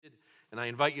And I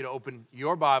invite you to open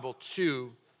your Bible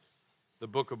to the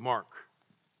book of Mark.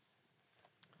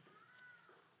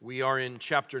 We are in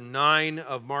chapter 9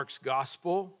 of Mark's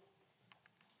Gospel.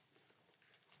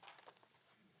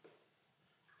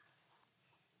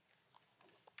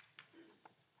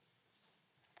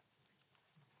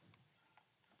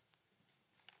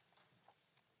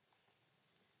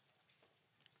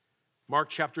 Mark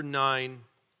chapter 9,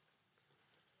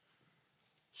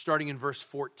 starting in verse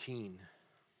 14.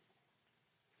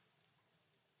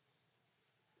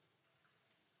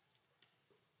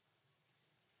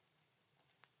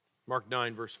 Mark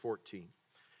 9, verse 14.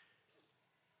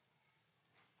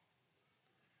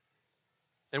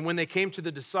 And when they came to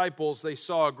the disciples, they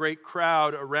saw a great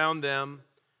crowd around them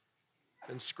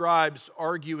and scribes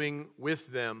arguing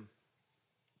with them.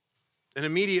 And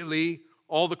immediately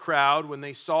all the crowd, when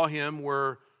they saw him,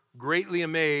 were greatly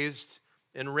amazed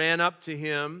and ran up to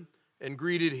him and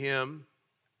greeted him.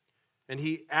 And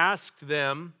he asked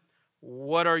them,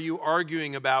 "What are you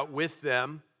arguing about with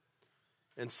them?"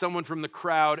 And someone from the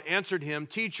crowd answered him,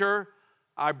 "Teacher,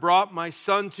 I brought my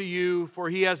son to you, for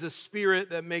he has a spirit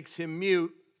that makes him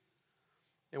mute.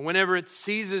 And whenever it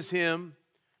seizes him,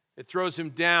 it throws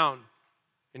him down,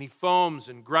 and he foams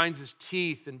and grinds his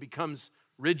teeth and becomes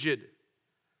rigid.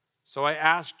 So I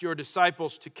asked your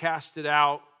disciples to cast it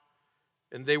out,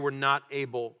 and they were not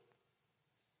able."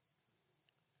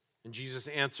 And Jesus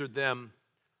answered them,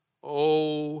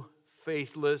 "O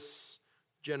faithless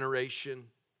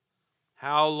generation,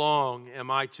 how long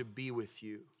am I to be with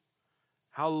you?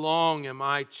 How long am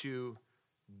I to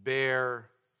bear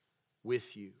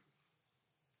with you?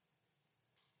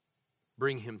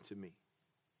 Bring him to me."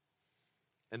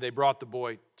 And they brought the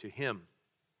boy to him.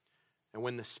 And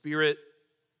when the spirit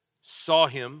saw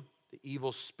him, the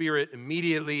evil spirit,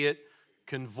 immediately it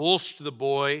convulsed the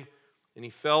boy, and he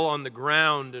fell on the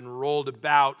ground and rolled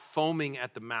about, foaming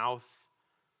at the mouth.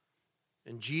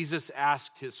 And Jesus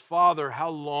asked his father, "How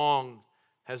long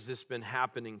has this been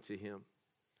happening to him?"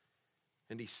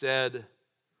 And he said,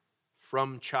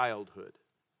 "From childhood.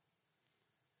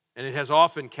 And it has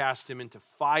often cast him into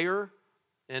fire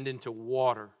and into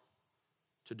water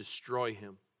to destroy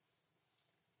him.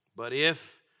 But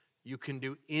if you can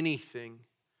do anything,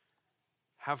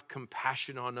 have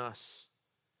compassion on us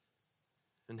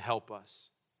and help us."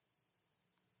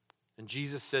 And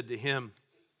Jesus said to him,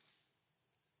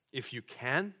 "If you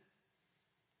can,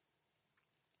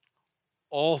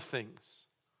 all things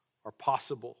are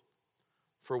possible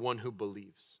for one who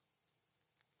believes."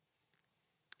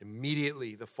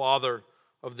 Immediately the father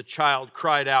of the child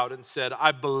cried out and said,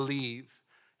 "I believe,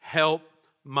 help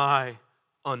my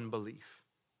unbelief."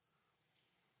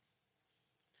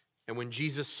 And when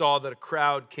Jesus saw that a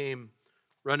crowd came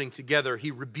running together, he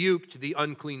rebuked the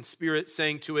unclean spirit,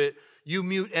 saying to it, "You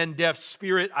mute and deaf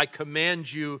spirit, I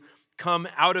command you, come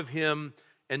out of him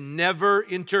and never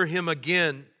enter him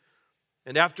again."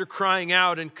 And after crying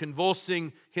out and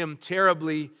convulsing him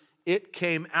terribly, it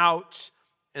came out,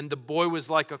 and the boy was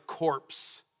like a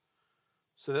corpse,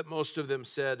 so that most of them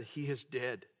said, "He is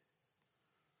dead."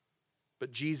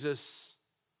 But Jesus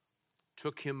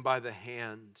took him by the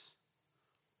hand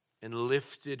and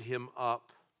lifted him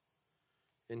up,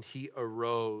 and he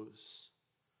arose.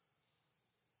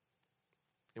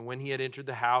 And when he had entered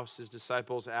the house, his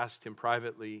disciples asked him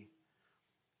privately,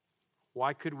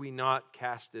 "Why could we not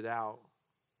cast it out?"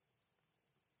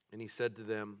 And he said to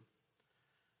them,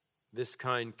 "This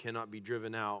kind cannot be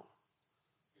driven out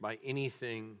by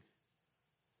anything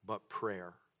but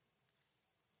prayer."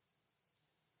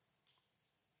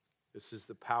 This is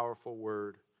the powerful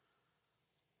word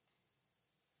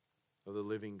of the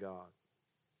living God.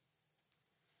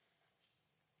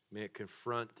 May it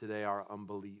confront today our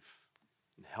unbelief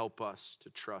and help us to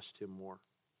trust him more.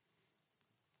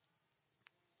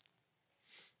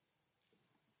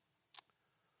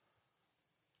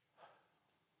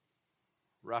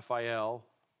 Raphael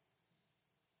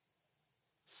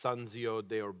Sanzio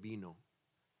de Urbino.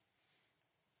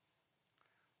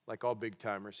 Like all big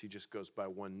timers, he just goes by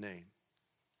one name,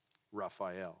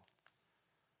 Raphael.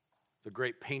 The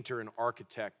great painter and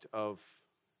architect of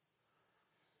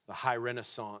the High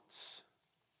Renaissance.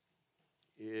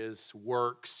 His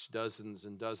works, dozens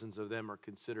and dozens of them, are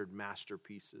considered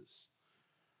masterpieces.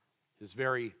 His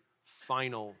very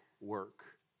final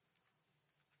work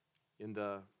in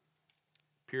the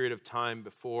period of time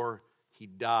before he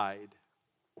died,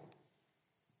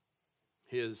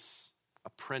 his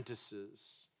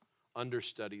apprentices,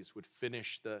 understudies would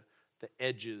finish the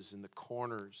edges and the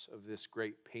corners of this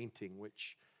great painting,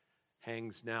 which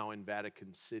hangs now in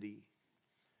Vatican City.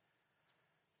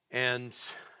 And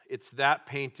it's that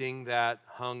painting that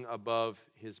hung above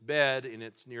his bed in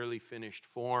its nearly finished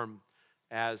form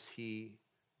as he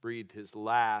breathed his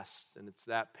last. And it's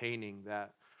that painting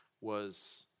that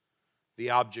was the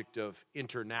object of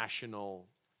international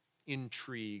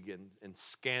intrigue and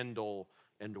scandal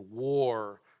and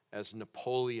war as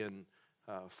Napoleon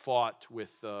fought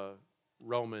with the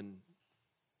Roman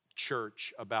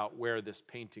church about where this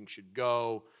painting should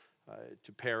go,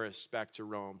 to Paris, back to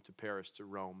Rome, to Paris to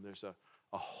Rome. There's a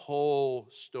whole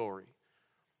story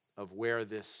of where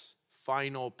this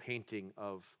final painting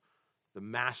of the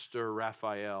master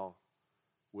Raphael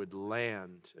would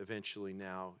land eventually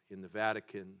now in the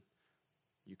Vatican.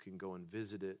 You can go and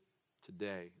visit it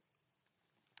today.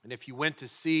 And if you went to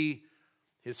see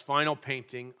his final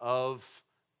painting of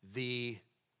the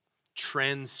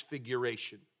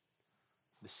Transfiguration,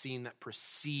 the scene that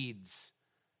precedes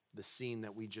the scene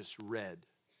that we just read,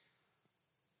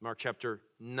 Mark chapter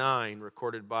 9,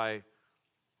 recorded by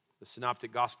the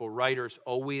synoptic gospel writers,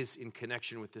 always in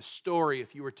connection with this story.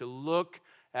 If you were to look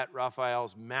at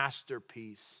Raphael's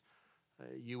masterpiece,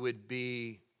 you would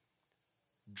be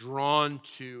drawn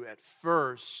to, at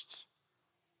first,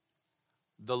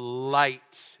 the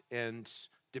light and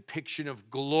depiction of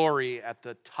glory at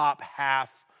the top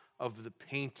half of the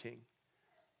painting.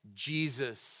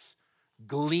 Jesus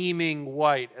gleaming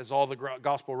white, as all the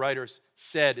gospel writers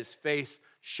said, his face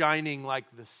shining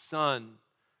like the sun,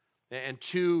 and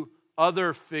two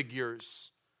other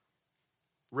figures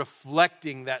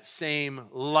reflecting that same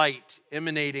light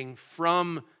emanating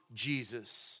from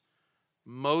Jesus,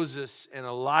 Moses and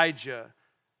Elijah,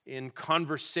 in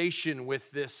conversation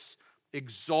with this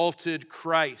exalted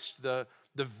Christ, the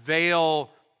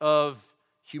veil of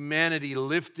humanity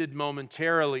lifted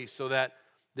momentarily so that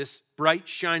this bright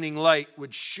shining light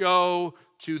would show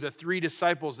to the three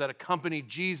disciples that accompanied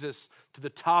Jesus to the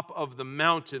top of the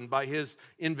mountain by his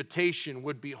invitation,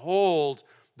 would behold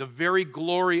the very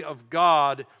glory of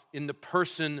God in the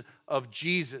person of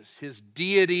Jesus, his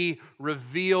deity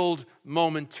revealed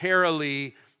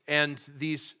momentarily. And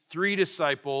these three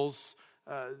disciples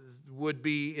would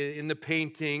be in the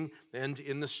painting and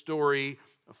in the story,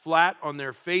 flat on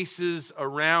their faces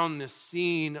around this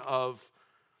scene of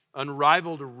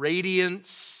unrivaled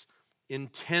radiance,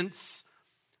 intense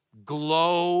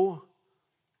glow.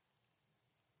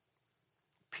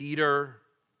 Peter,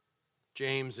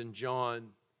 James, and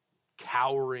John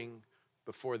cowering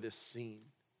before this scene.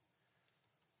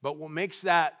 But what makes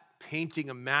that painting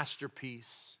a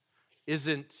masterpiece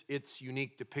isn't its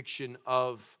unique depiction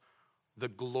of the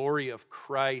glory of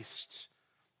Christ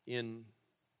in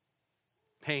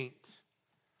paint.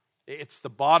 It's the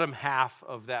bottom half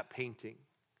of that painting.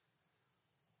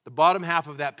 The bottom half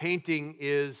of that painting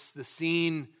is the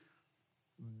scene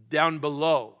down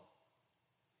below,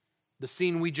 the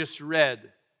scene we just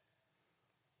read.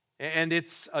 And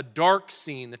it's a dark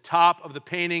scene. The top of the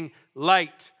painting,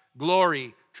 light,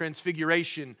 glory,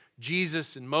 transfiguration,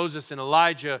 Jesus and Moses and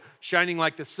Elijah shining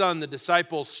like the sun, the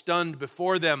disciples stunned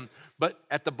before them. But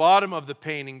at the bottom of the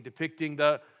painting, depicting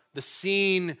the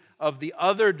scene of the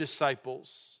other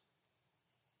disciples,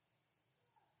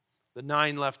 the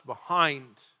 9 left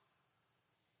behind,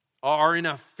 are in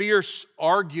a fierce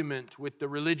argument with the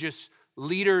religious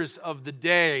leaders of the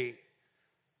day.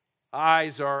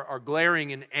 Eyes are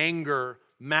glaring in anger,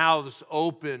 mouths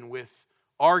open with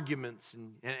arguments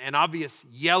and obvious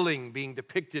yelling being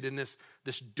depicted in this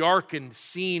darkened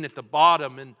scene at the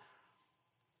bottom. And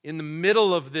in the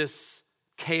middle of this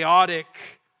chaotic,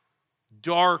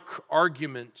 dark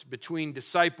argument between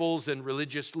disciples and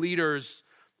religious leaders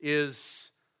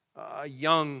is a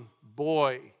young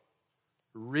boy,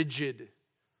 rigid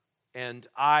and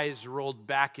eyes rolled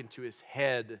back into his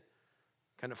head,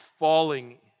 kind of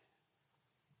falling,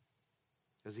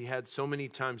 as he had so many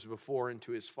times before,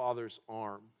 into his father's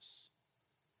arms.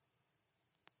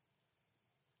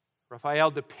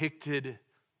 Raphael depicted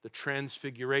the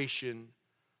transfiguration,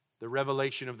 the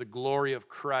revelation of the glory of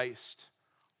Christ,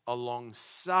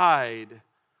 alongside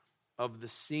of the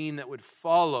scene that would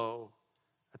follow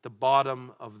at the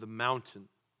bottom of the mountain.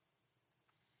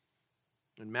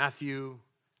 And Matthew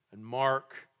and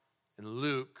Mark and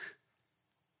Luke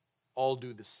all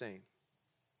do the same.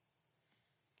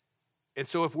 And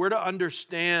so if we're to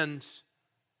understand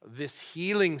this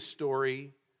healing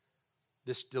story,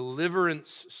 this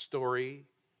deliverance story,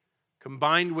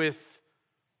 combined with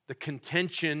the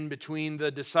contention between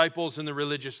the disciples and the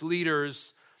religious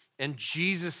leaders, and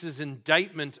Jesus'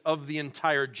 indictment of the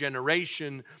entire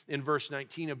generation in verse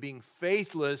 19 of being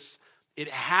faithless, it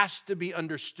has to be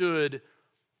understood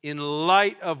in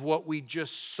light of what we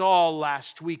just saw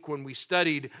last week when we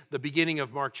studied the beginning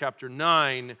of Mark chapter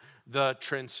 9, the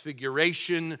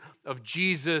transfiguration of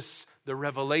Jesus, the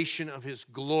revelation of his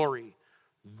glory.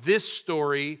 This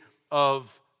story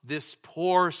of this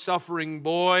poor suffering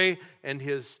boy and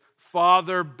his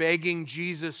father begging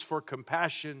Jesus for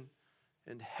compassion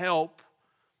and help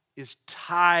is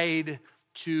tied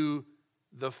to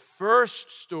the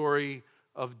first story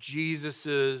of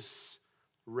Jesus'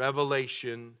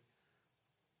 revelation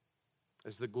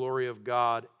as the glory of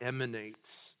God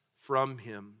emanates from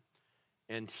him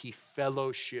and he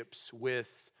fellowships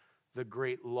with the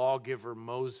great lawgiver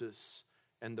Moses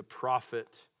and the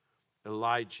prophet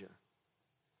Elijah.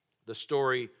 The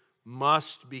story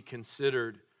must be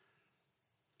considered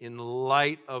in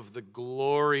light of the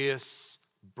glorious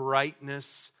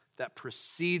brightness that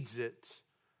precedes it.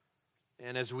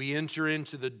 And as we enter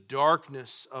into the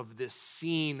darkness of this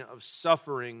scene of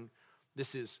suffering,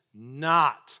 this is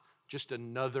not just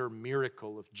another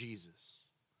miracle of Jesus.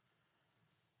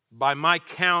 By my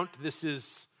count, this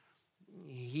is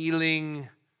healing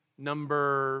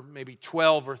number maybe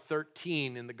 12 or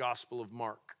 13 in the Gospel of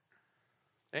Mark.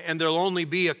 And there'll only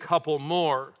be a couple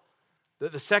more.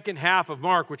 The second half of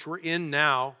Mark, which we're in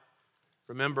now,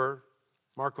 remember,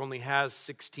 Mark only has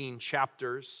 16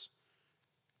 chapters.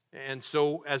 And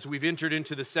so as we've entered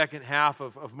into the second half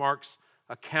of Mark's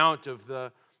account of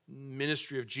the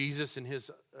ministry of Jesus and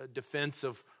his defense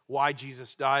of why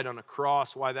Jesus died on a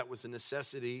cross, why that was a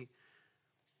necessity,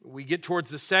 we get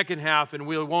towards the second half and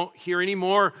we won't hear any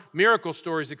more miracle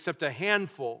stories except a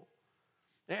handful.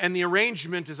 And the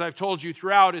arrangement, as I've told you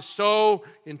throughout, is so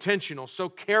intentional, so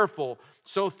careful,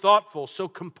 so thoughtful, so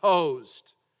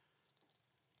composed.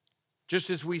 Just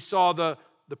as we saw the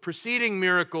preceding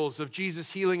miracles of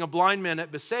Jesus healing a blind man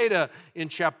at Bethsaida in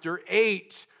chapter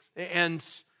 8, and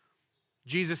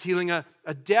Jesus healing a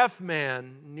deaf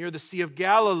man near the Sea of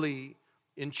Galilee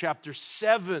in chapter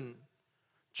 7.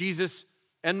 Jesus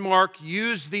and Mark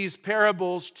use these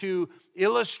parables to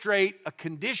illustrate a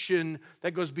condition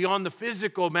that goes beyond the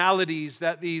physical maladies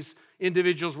that these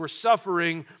individuals were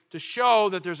suffering, to show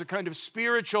that there's a kind of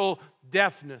spiritual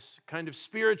deafness, a kind of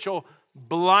spiritual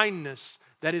blindness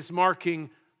that is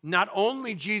marking not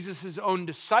only Jesus' own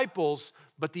disciples,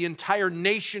 but the entire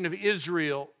nation of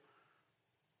Israel.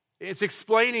 It's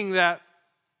explaining that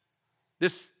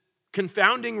this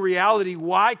confounding reality,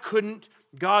 why couldn't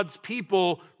God's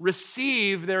people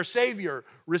receive their Savior,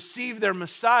 receive their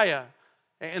Messiah?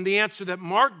 And the answer that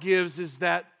Mark gives is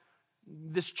that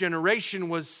this generation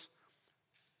was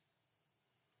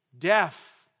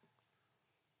deaf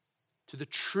to the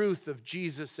truth of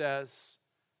Jesus as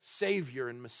Savior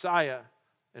and Messiah,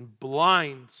 and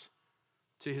blind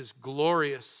to his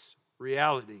glorious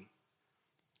reality.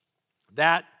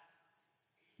 That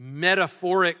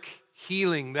metaphoric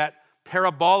healing, that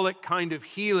parabolic kind of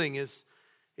healing is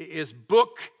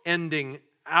bookending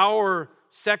our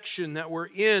section that we're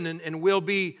in, and will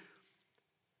be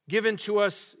given to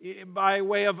us by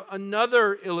way of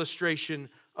another illustration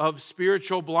of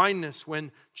spiritual blindness when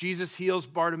Jesus heals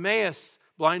Bartimaeus,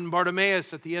 blind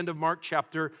Bartimaeus, at the end of Mark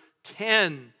chapter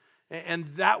 10. And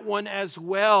that one as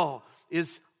well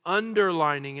is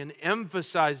underlining and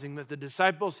emphasizing that the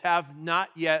disciples have not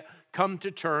yet come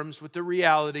to terms with the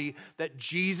reality that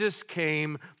Jesus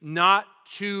came not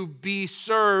to be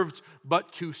served,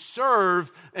 but to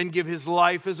serve and give his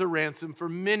life as a ransom for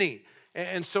many.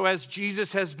 And so as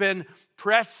Jesus has been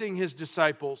pressing his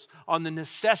disciples on the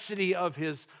necessity of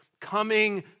his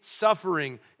coming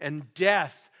suffering and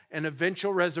death and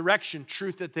eventual resurrection,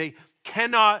 truth that they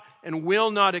cannot and will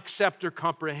not accept or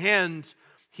comprehend,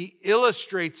 he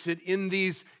illustrates it in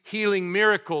these healing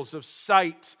miracles of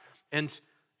sight and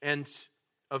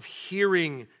of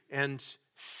hearing and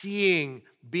seeing,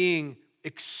 being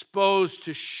exposed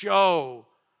to show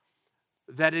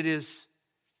that it is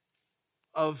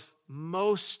of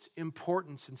most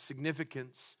importance and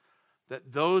significance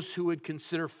that those who would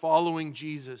consider following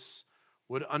Jesus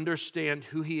would understand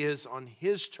who he is on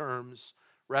his terms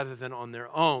rather than on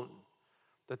their own.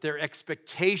 That their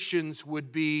expectations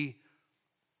would be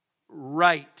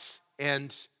right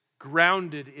and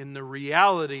grounded in the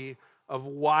reality of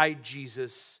why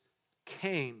Jesus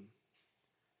came.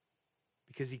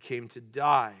 Because he came to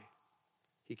die.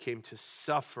 He came to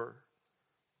suffer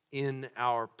in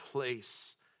our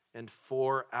place and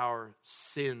for our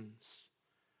sins.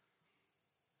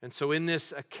 And so in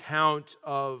this account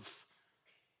of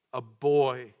a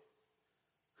boy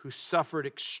who suffered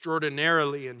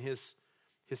extraordinarily, and his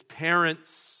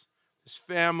parents, his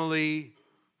family,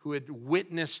 who had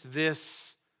witnessed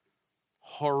this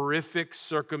horrific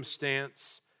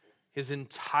circumstance his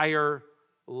entire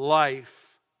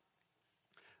life,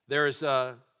 there is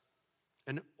a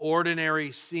an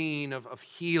ordinary scene of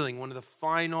healing, one of the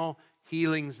final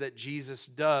healings that Jesus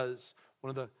does, one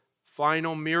of the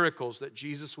final miracles that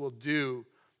Jesus will do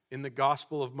in the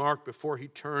Gospel of Mark before he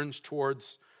turns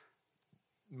towards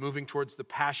moving towards the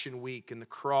Passion Week and the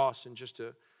cross in just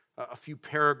a few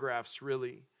paragraphs,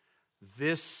 really.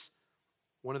 This,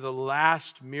 one of the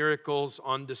last miracles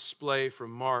on display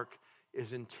from Mark,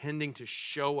 is intending to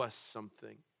show us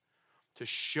something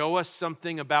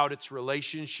about its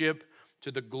relationship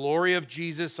to the glory of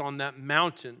Jesus on that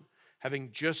mountain,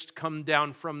 having just come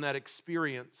down from that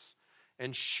experience,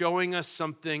 and showing us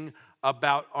something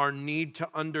about our need to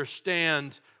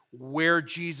understand where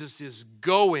Jesus is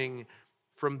going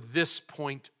from this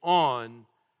point on,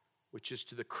 which is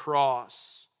to the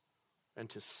cross and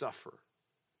to suffer.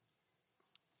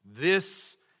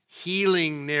 This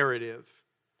healing narrative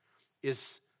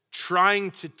is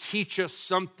trying to teach us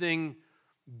something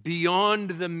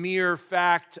beyond the mere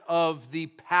fact of the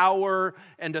power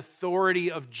and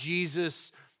authority of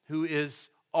Jesus, who is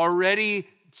already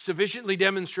sufficiently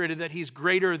demonstrated that he's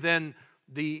greater than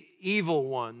the evil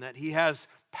one, that he has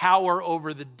power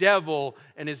over the devil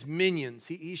and his minions.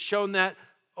 He's shown that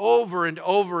over and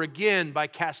over again by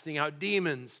casting out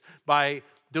demons, by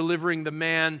delivering the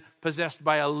man possessed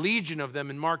by a legion of them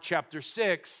in Mark chapter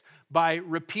 6, by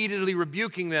repeatedly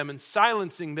rebuking them and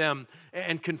silencing them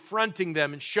and confronting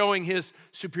them and showing his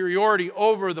superiority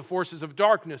over the forces of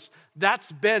darkness.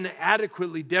 That's been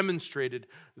adequately demonstrated.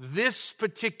 This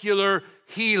particular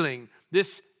healing,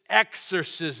 this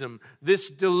exorcism, this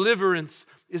deliverance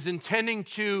is intending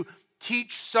to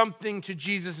teach something to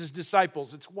Jesus'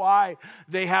 disciples. It's why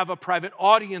they have a private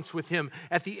audience with him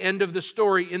at the end of the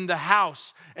story in the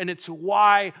house. And it's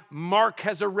why Mark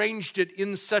has arranged it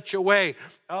in such a way,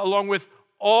 along with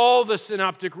all the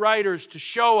synoptic writers, to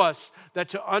show us that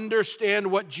to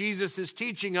understand what Jesus is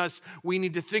teaching us, we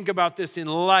need to think about this in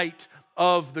light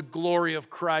of the glory of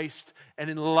Christ and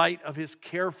in light of his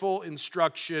careful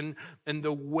instruction and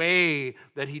the way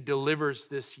that he delivers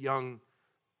this young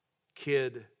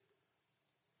kid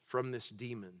from this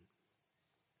demon.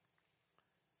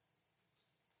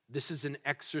 This is an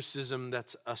exorcism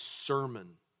that's a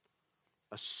sermon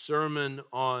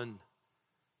on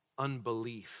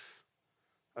unbelief,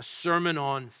 a sermon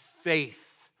on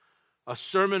faith, a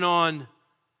sermon on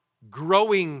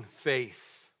growing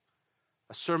faith,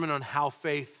 a sermon on how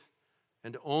faith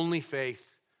and only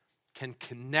faith can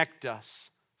connect us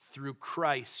through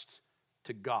Christ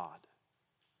to God.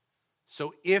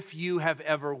 So if you have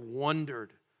ever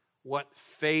wondered what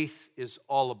faith is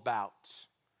all about,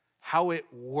 how it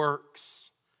works,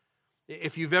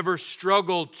 if you've ever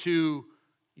struggled to,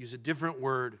 use a different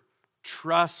word,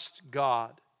 trust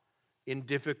God in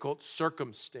difficult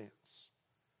circumstance,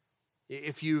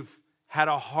 if you've had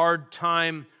a hard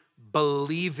time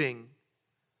believing,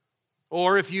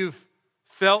 or if you've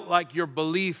felt like your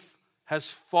belief has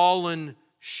fallen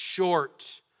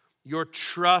short, your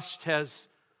trust has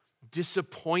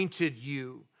disappointed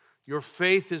you, your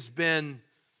faith has been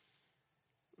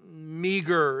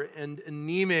meager and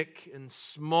anemic and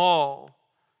small,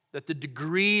 that the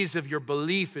degrees of your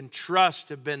belief and trust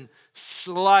have been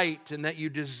slight, and that you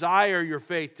desire your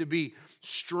faith to be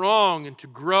strong and to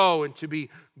grow and to be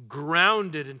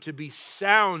grounded and to be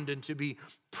sound and to be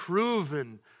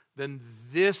proven, then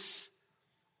this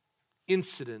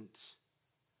incident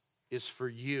is for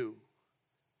you,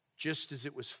 just as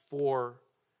it was for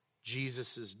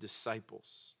Jesus'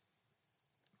 disciples.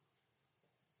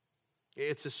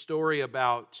 It's a story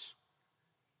about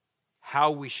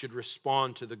how we should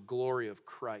respond to the glory of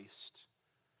Christ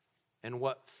and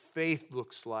what faith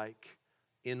looks like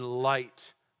in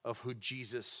light of who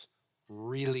Jesus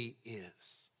really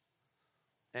is.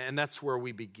 And that's where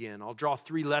we begin. I'll draw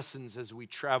 3 lessons as we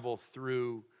travel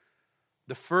through.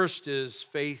 The first is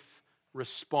faith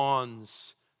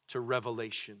responds to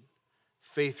revelation.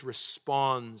 Faith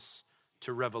responds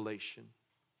to revelation.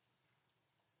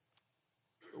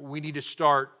 We need to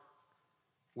start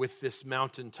with this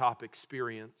mountaintop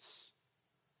experience.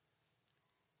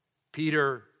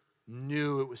 Peter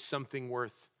knew it was something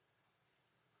worth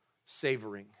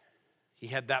savoring. He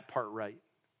had that part right.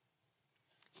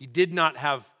 He did not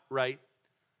have right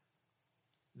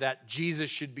that Jesus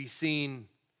should be seen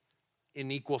in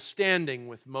equal standing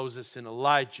with Moses and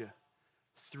Elijah.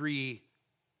 3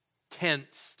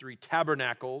 tents, 3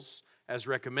 tabernacles, as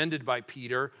recommended by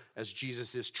Peter, as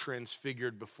Jesus is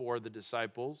transfigured before the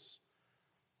disciples,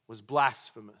 was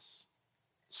blasphemous.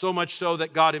 So much so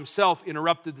that God himself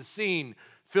interrupted the scene,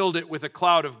 filled it with a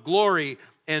cloud of glory,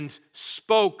 and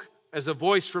spoke as a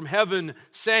voice from heaven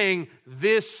saying,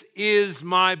 "This is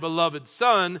my beloved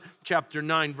Son," chapter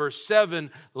 9, verse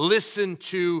 7, listen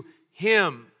to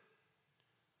him.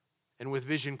 And with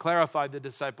vision clarified, the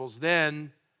disciples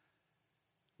then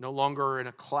no longer are in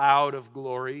a cloud of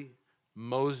glory.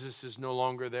 Moses is no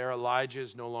longer there. Elijah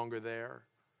is no longer there.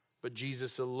 But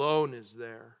Jesus alone is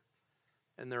there.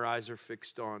 And their eyes are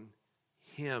fixed on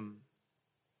him.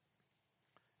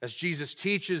 As Jesus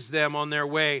teaches them on their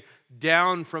way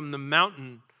down from the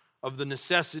mountain of the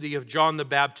necessity of John the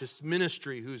Baptist's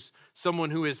ministry, who's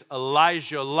someone who is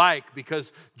Elijah-like,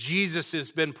 because Jesus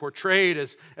has been portrayed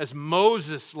as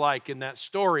Moses-like in that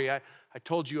story. I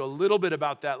told you a little bit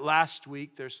about that last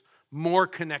week. There's more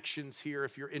connections here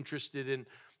if you're interested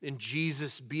in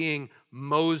Jesus being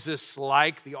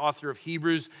Moses-like. The author of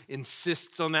Hebrews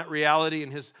insists on that reality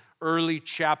in his early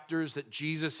chapters, that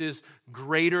Jesus is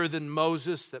greater than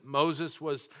Moses, that Moses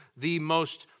was the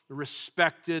most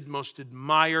respected, most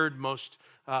admired, most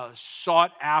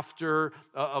sought after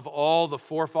of all the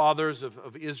forefathers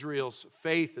of Israel's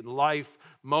faith and life.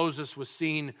 Moses was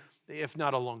seen, if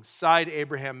not alongside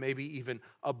Abraham, maybe even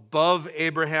above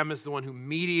Abraham, as the one who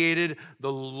mediated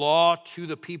the law to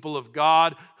the people of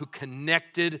God, who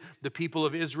connected the people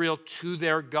of Israel to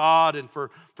their God. And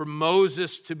for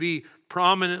Moses to be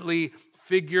prominently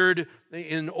figured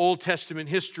in Old Testament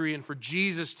history, and for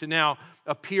Jesus to now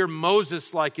appear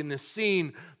Moses-like in this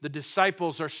scene, the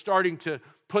disciples are starting to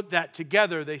put that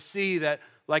together. They see that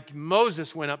like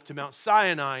Moses went up to Mount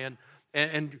Sinai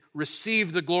and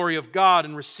received the glory of God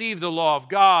and received the law of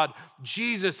God,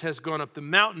 Jesus has gone up the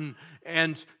mountain,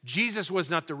 and Jesus was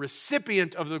not the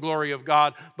recipient of the glory of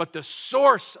God, but the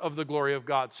source of the glory of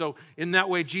God. So in that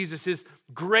way, Jesus is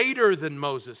greater than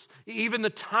Moses. Even the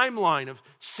timeline of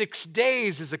 6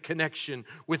 days is a connection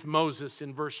with Moses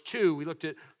in verse 2. We looked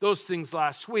at those things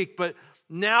last week, but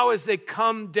now as they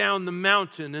come down the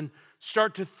mountain and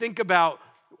start to think about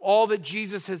all that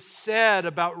Jesus has said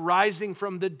about rising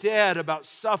from the dead, about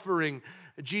suffering,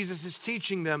 Jesus is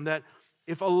teaching them that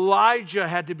if Elijah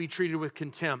had to be treated with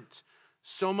contempt,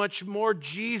 so much more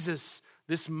Jesus,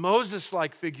 this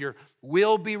Moses-like figure,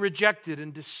 will be rejected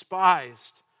and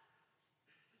despised.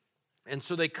 And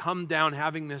so they come down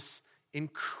having this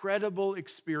incredible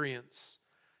experience,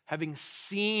 having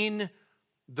seen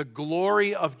the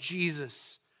glory of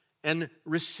Jesus and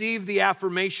received the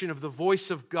affirmation of the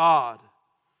voice of God.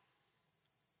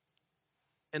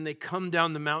 And they come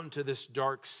down the mountain to this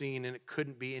dark scene, and it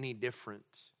couldn't be any different.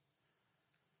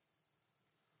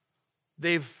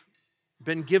 They've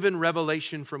been given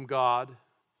revelation from God,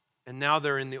 and now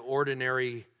they're in the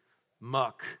ordinary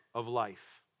muck of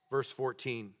life. Verse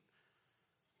 14,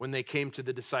 when they came to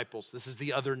the disciples, this is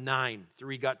the other 9.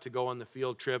 3 got to go on the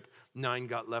field trip, 9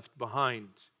 got left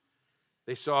behind.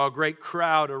 They saw a great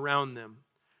crowd around them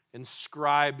and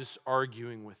scribes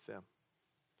arguing with them.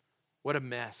 What a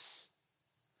mess.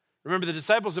 Remember, the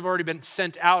disciples have already been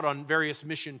sent out on various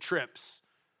mission trips.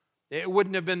 It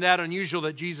wouldn't have been that unusual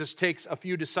that Jesus takes a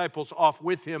few disciples off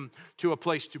with him to a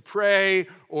place to pray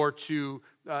or to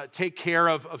take care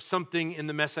of something in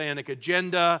the Messianic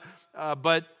agenda.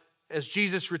 But as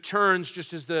Jesus returns,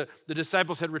 just as the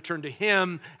disciples had returned to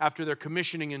him after their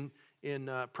commissioning in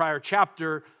prior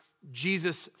chapter,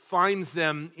 Jesus finds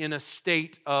them in a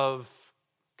state of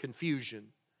confusion.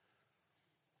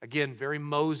 Again, very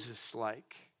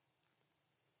Moses-like.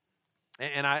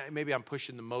 And maybe I'm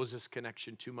pushing the Moses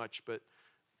connection too much, but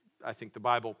I think the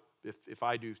Bible, if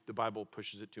I do, the Bible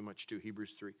pushes it too much too,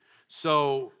 Hebrews 3.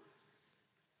 So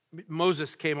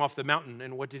Moses came off the mountain,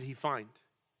 and what did he find?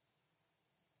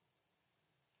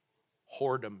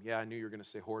 Whoredom. Yeah, I knew you were going to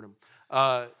say whoredom.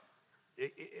 A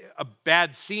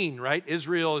bad scene, right?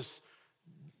 Israel is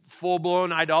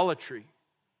full-blown idolatry.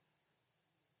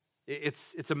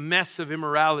 It's a mess of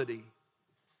immorality.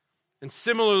 And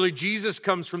similarly, Jesus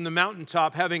comes from the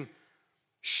mountaintop having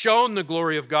shown the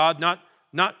glory of God,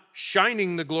 not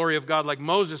shining the glory of God like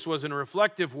Moses was in a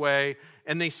reflective way,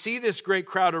 and they see this great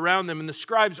crowd around them, and the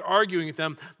scribes arguing with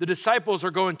them. The disciples are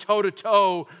going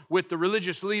toe-to-toe with the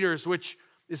religious leaders, which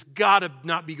has got to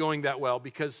not be going that well,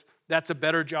 because that's a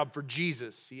better job for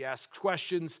Jesus. He asks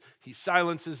questions, he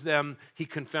silences them, he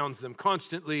confounds them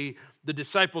constantly. The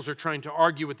disciples are trying to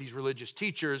argue with these religious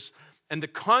teachers, and the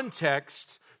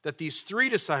context that these 3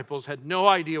 disciples had no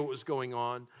idea what was going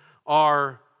on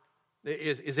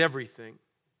is everything.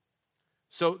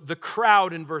 So the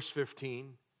crowd in verse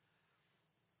 15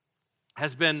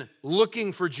 has been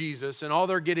looking for Jesus, and all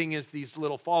they're getting is these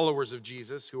little followers of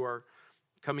Jesus who are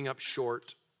coming up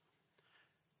short.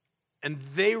 And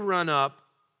they run up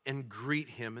and greet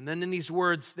him. And then in these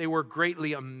words, they were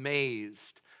greatly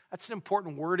amazed. That's an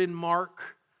important word in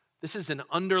Mark. This is an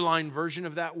underlined version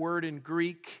of that word in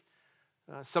Greek.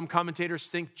 Some commentators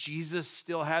think Jesus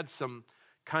still had some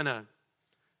kind of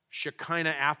Shekinah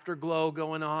afterglow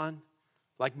going on,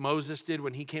 like Moses did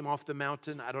when he came off the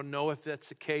mountain. I don't know if that's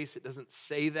the case. It doesn't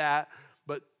say that.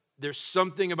 But there's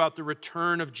something about the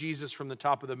return of Jesus from the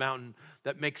top of the mountain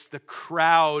that makes the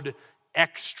crowd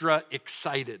extra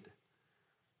excited.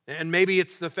 And maybe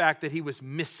it's the fact that he was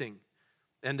missing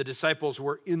and the disciples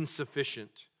were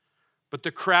insufficient. But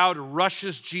the crowd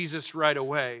rushes Jesus right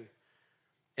away.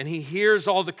 And he hears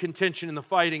all the contention and the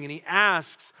fighting, and he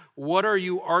asks, "What are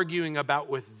you arguing about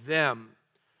with them?"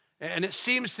 And it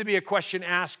seems to be a question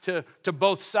asked to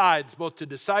both sides, both to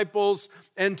disciples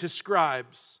and to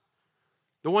scribes.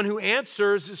 The one who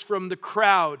answers is from the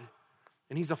crowd,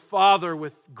 and he's a father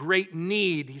with great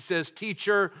need. He says,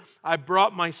 "Teacher, I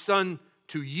brought my son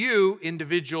to you,"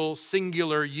 individual,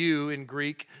 singular you in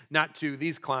Greek, not to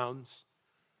these clowns.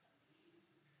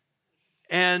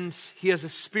 And he has a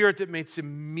spirit that makes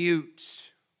him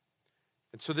mute.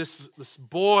 And so this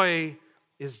boy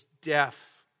is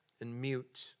deaf and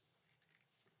mute.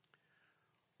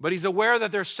 But he's aware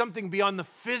that there's something beyond the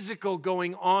physical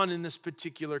going on in this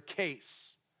particular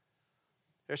case.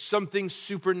 There's something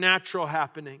supernatural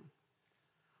happening.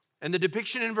 And the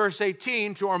depiction in verse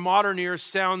 18 to our modern ears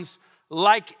sounds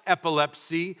like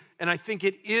epilepsy, and I think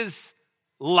it is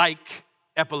like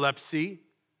epilepsy,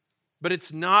 but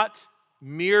it's not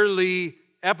merely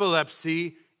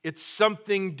epilepsy, it's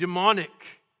something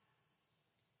demonic.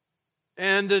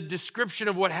 And the description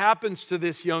of what happens to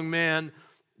this young man,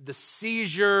 the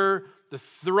seizure, the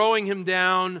throwing him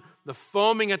down, the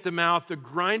foaming at the mouth, the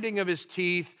grinding of his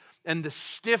teeth, and the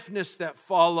stiffness that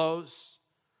follows,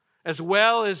 as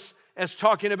well as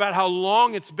talking about how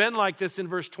long it's been like this in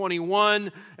verse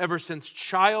 21, ever since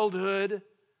childhood.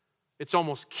 It's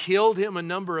almost killed him a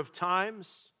number of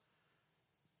times.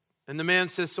 And the man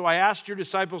says, "So I asked your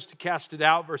disciples to cast it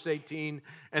out," verse 18,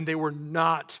 "and they were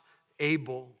not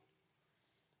able."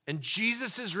 And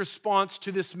Jesus' response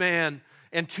to this man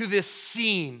and to this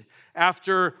scene,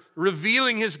 after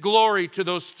revealing his glory to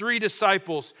those three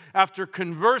disciples, after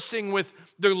conversing with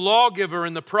the lawgiver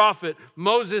and the prophet,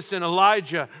 Moses and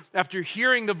Elijah, after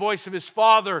hearing the voice of his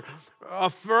Father,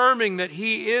 affirming that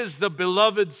he is the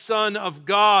beloved Son of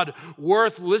God,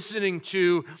 worth listening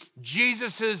to,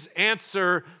 Jesus'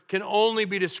 answer can only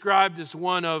be described as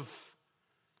one of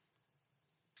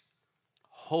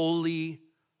holy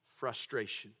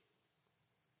frustration.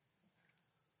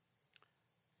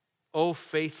 "O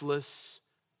faithless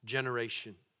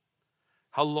generation,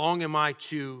 how long am I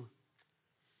to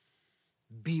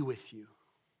be with you?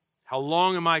 How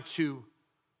long am I to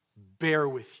bear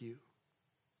with you?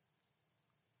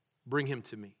 Bring him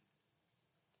to me."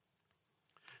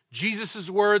 Jesus'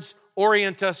 words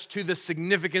orient us to the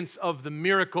significance of the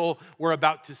miracle we're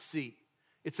about to see.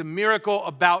 It's a miracle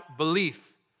about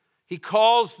belief. He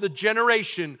calls the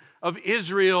generation of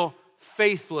Israel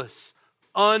faithless,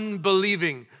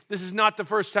 unbelieving. This is not the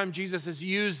first time Jesus has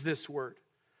used this word.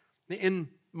 In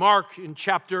Mark, in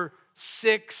chapter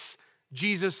 6,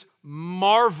 Jesus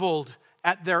marveled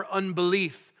at their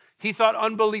unbelief. He thought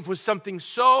unbelief was something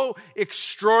so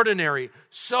extraordinary,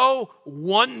 so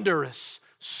wondrous,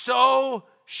 so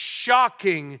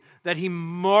shocking that he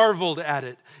marveled at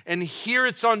it. And here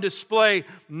it's on display,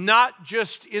 not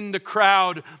just in the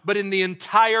crowd, but in the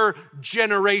entire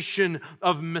generation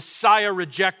of Messiah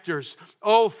rejectors.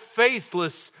 "Oh,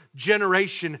 faithless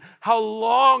generation, how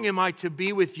long am I to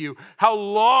be with you? How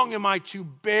long am I to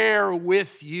bear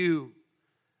with you?"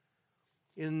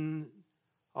 In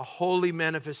a holy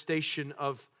manifestation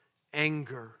of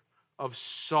anger, of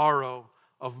sorrow,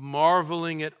 of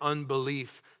marveling at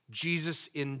unbelief, Jesus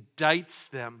indicts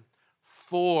them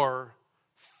for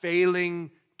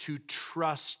failing to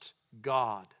trust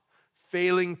God,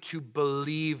 failing to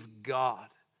believe God.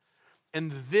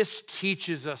 And this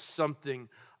teaches us something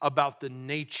about the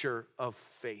nature of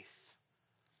faith.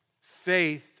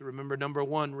 Faith, remember, number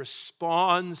one,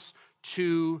 responds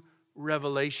to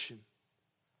revelation.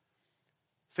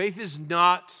 Faith is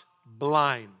not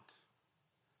blind.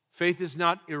 Faith is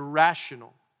not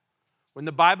irrational. When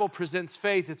the Bible presents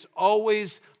faith, it's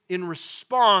always in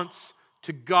response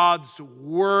to God's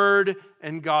word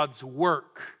and God's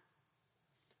work.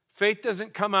 Faith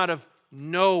doesn't come out of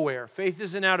nowhere. Faith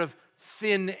isn't out of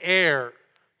thin air.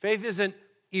 Faith isn't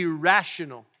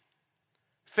irrational.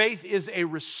 Faith is a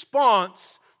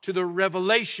response to the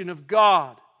revelation of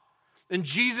God. And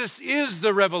Jesus is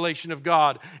the revelation of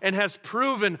God and has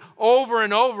proven over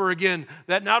and over again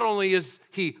that not only is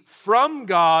he from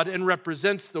God and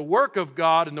represents the work of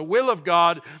God and the will of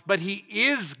God, but he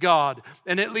is God.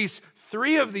 And at least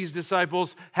 3 of these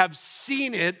disciples have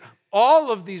seen it.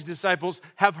 All of these disciples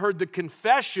have heard the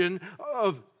confession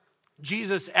of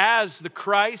Jesus as the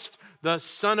Christ, the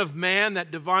Son of Man, that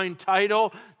divine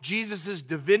title. Jesus'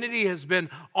 divinity has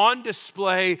been on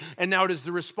display, and now it is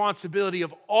the responsibility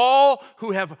of all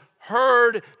who have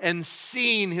heard and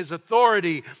seen his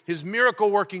authority, his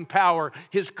miracle-working power,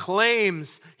 his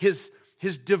claims, his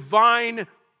divine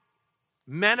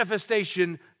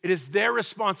manifestation. It is their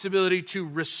responsibility to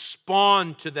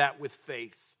respond to that with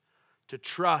faith, to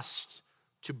trust,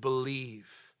 to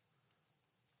believe.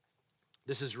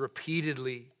 This is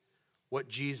repeatedly what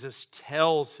Jesus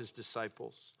tells his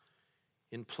disciples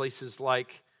in places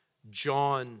like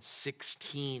John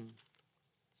 16,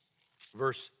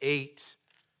 verse 8,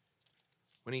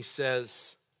 when he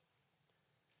says,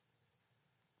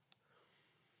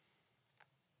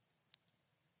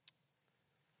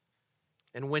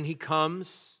 "And when he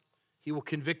comes, he will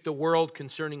convict the world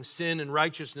concerning sin and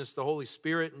righteousness, the Holy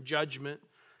Spirit and judgment,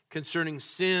 concerning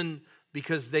sin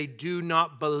because they do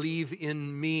not believe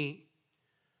in me,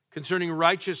 concerning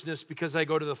righteousness because I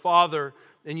go to the Father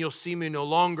and you'll see me no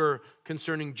longer,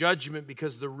 concerning judgment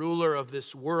because the ruler of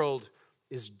this world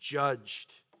is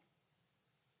judged."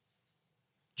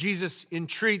 Jesus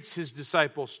entreats his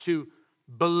disciples to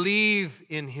believe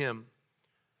in him.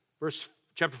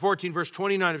 Chapter 14, verse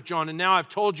 29 of John, "And now I've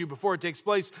told you before it takes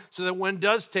place, so that when it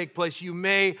does take place, you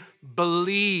may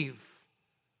believe."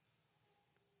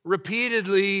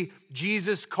 Repeatedly,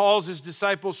 Jesus calls his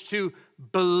disciples to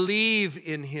believe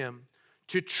in him,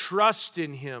 to trust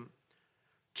in him,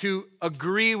 to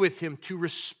agree with him, to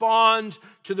respond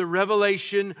to the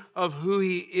revelation of who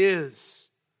he is.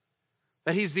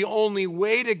 That he's the only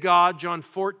way to God, John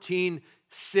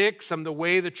 14:6, "I'm the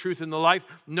way, the truth, and the life.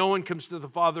 No one comes to the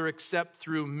Father except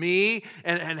through me."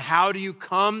 And how do you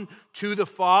come to the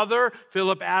Father?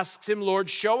 Philip asks him, "Lord,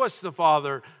 show us the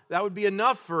Father. That would be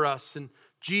enough for us." And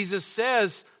Jesus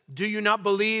says, "Do you not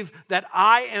believe that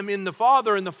I am in the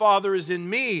Father and the Father is in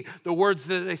me? The words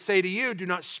that I say to you do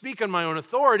not speak on my own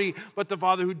authority, but the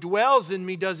Father who dwells in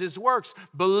me does his works.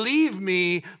 Believe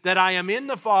me that I am in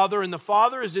the Father and the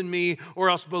Father is in me, or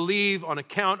else believe on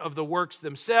account of the works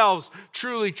themselves.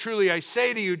 Truly, truly, I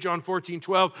say to you," John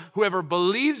 14:12, "whoever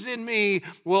believes in me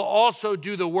will also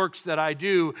do the works that I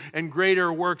do, and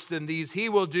greater works than these he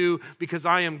will do, because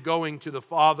I am going to the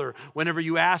Father. Whenever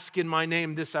you ask in my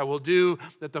name, this I will do,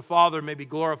 that the Father may be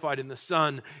glorified in the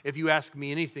Son. If you ask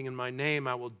me anything in my name,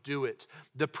 I will do it."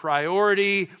 The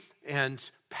priority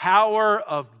and power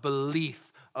of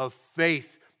belief, of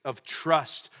faith, of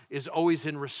trust is always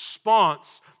in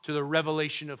response to the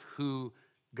revelation of who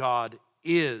God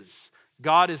is.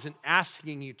 God isn't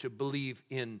asking you to believe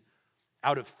in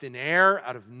out of thin air,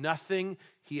 out of nothing.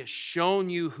 He has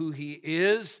shown you who he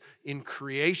is in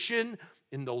creation,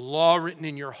 in the law written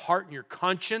in your heart and your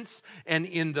conscience, and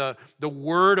in the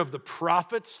word of the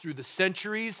prophets through the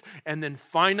centuries, and then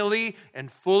finally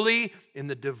and fully in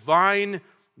the divine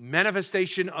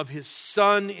manifestation of his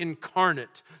Son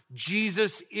incarnate.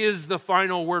 Jesus is the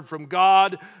final word from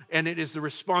God, and it is the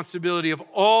responsibility of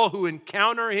all who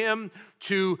encounter him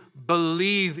to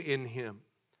believe in him.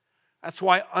 That's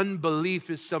why unbelief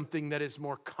is something that is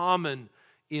more common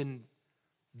in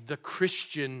the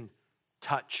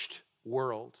Christian-touched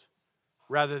world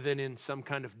rather than in some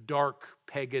kind of dark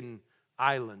pagan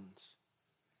island.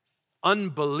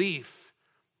 Unbelief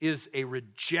is a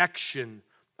rejection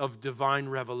of divine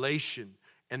revelation,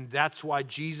 and that's why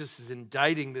Jesus is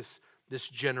indicting this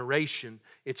generation.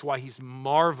 It's why he's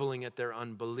marveling at their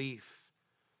unbelief.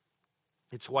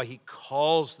 It's why he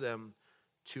calls them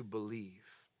to believe.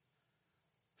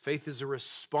 Faith is a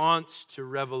response to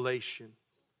revelation.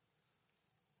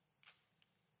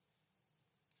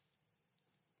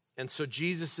 And so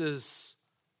Jesus'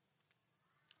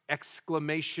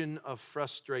 exclamation of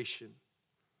frustration,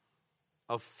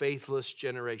 of faithless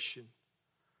generation,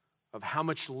 of how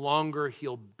much longer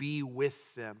he'll be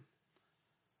with them,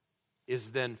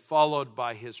 is then followed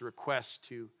by his request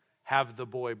to have the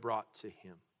boy brought to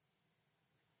him.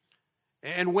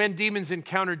 And when demons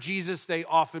encountered Jesus, they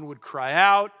often would cry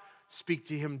out, speak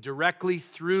to him directly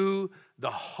through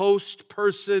the host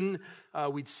person.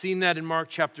 We'd seen that in Mark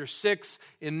chapter 6.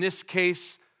 In this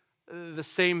case, the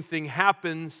same thing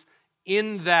happens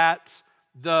in that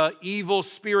the evil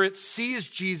spirit sees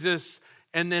Jesus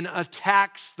and then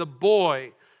attacks the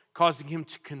boy, causing him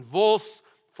to convulse,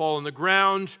 fall on the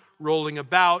ground, rolling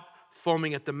about,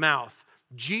 foaming at the mouth.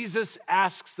 Jesus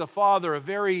asks the Father a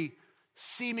very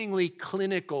seemingly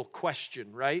clinical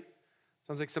question, right?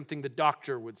 Sounds like something the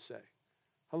doctor would say.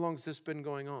 How long has this been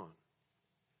going on?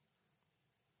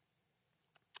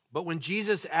 But when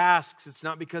Jesus asks, it's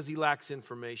not because he lacks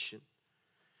information.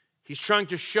 He's trying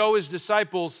to show his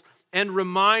disciples and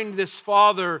remind this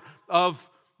father of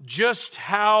just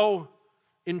how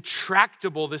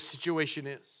intractable this situation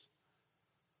is.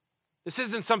 This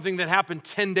isn't something that happened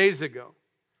 10 days ago.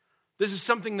 This is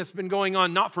something that's been going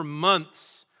on not for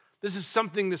months. This is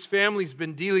something this family's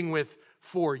been dealing with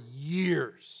for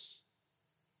years.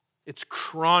 It's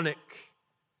chronic.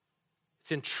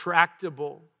 It's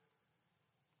intractable.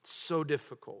 It's so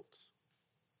difficult.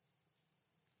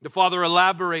 The father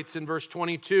elaborates in verse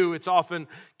 22. It's often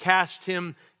cast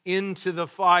him into the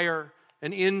fire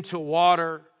and into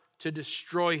water to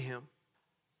destroy him.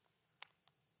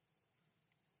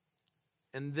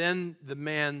 And then the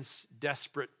man's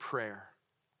desperate prayer,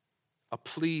 a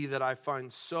plea that I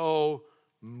find so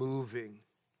moving.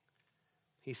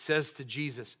 He says to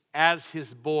Jesus, as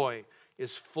his boy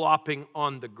is flopping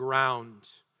on the ground,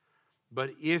 but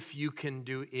if you can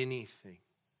do anything.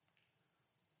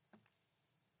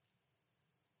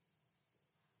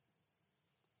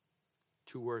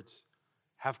 Two words,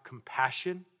 have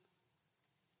compassion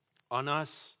on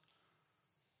us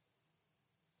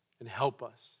and help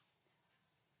us.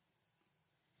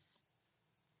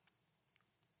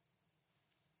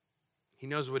 He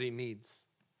knows what he needs.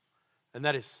 And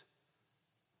that is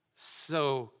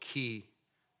so key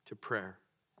to prayer.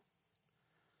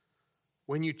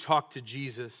 When you talk to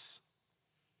Jesus,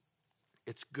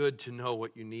 it's good to know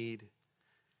what you need.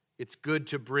 It's good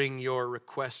to bring your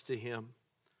request to him.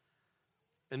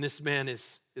 And this man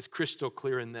is crystal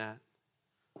clear in that.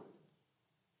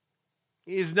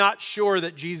 He is not sure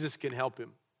that Jesus can help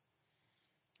him.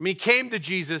 I mean, he came to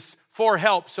Jesus for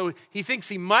help, so he thinks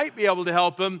he might be able to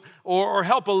help him, or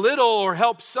help a little, or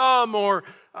help some,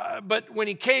 but when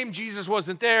he came, Jesus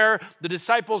wasn't there. The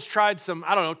disciples tried some,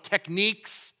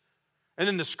 techniques, and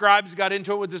then the scribes got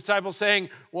into it with the disciples saying,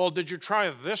 well, did you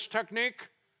try this technique?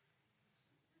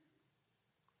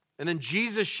 And then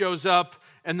Jesus shows up,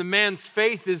 and the man's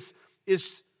faith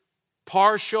is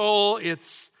partial,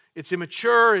 it's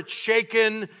immature, it's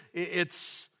shaken,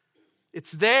 it's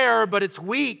there, but it's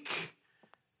weak.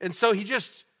 And so he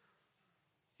just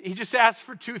asks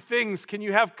for two things. Can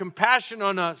you have compassion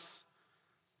on us?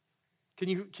 Can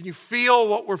you feel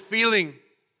what we're feeling?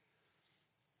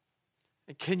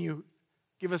 And can you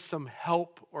give us some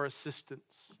help or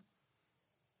assistance?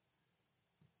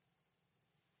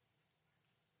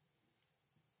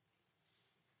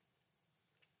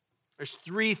 There's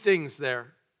three things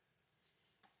there.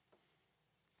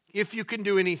 If you can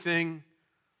do anything,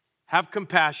 have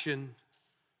compassion,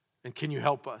 and can you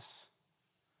help us?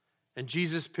 And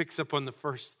Jesus picks up on the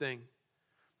first thing,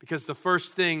 because the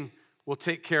first thing will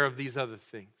take care of these other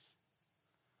things.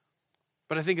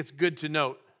 But I think it's good to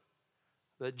note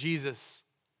that Jesus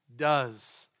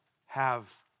does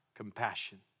have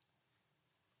compassion.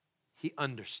 He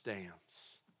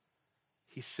understands.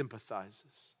 He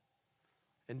sympathizes.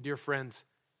 And dear friends,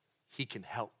 he can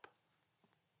help.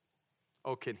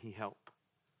 Oh, can he help?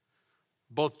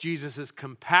 Both Jesus'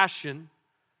 compassion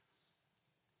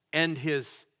and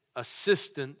his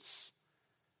assistance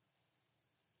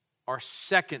are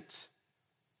second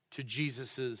to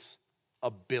Jesus'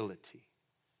 ability,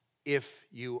 if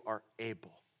you are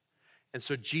able. And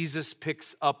so Jesus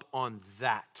picks up on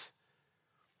that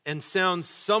and sounds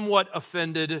somewhat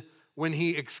offended when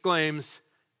he exclaims,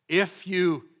 if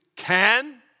you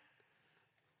can,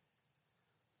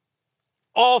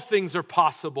 all things are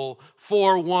possible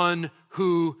for one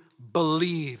who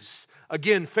believes.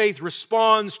 Again, faith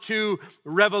responds to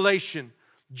revelation.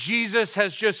 Jesus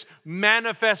has just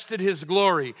manifested his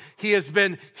glory. He has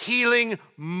been healing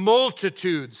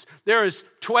multitudes. There is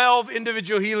 12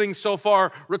 individual healings so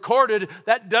far recorded.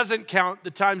 That doesn't count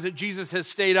the times that Jesus has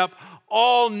stayed up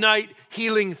all night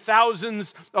healing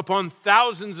thousands upon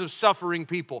thousands of suffering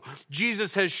people.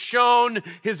 Jesus has shown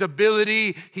his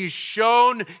ability. He's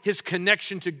shown his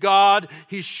connection to God.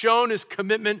 He's shown his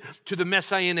commitment to the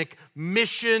messianic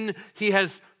mission. He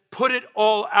has put it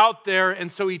all out there,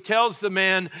 and so he tells the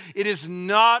man, it is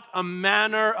not a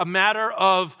matter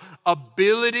of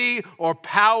ability or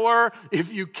power.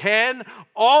 If you can,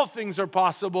 all things are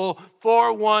possible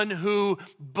for one who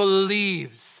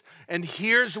believes. And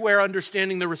here's where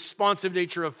understanding the responsive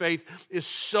nature of faith is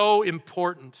so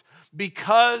important,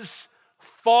 because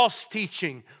false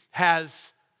teaching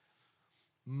has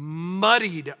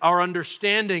muddied our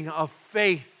understanding of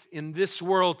faith in this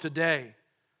world today.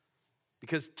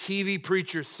 Because TV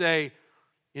preachers say,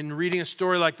 in reading a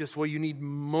story like this, well, you need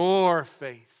more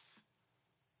faith.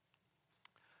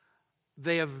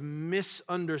 They have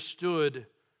misunderstood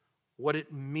what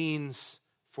it means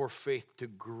for faith to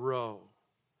grow.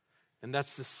 And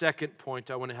that's the second point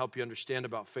I want to help you understand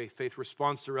about faith. Faith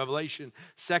responds to revelation.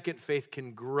 Second, faith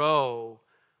can grow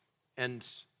and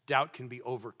doubt can be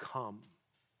overcome.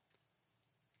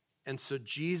 And so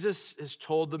Jesus has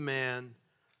told the man,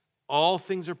 all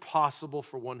things are possible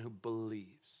for one who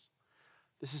believes.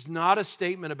 This is not a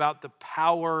statement about the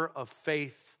power of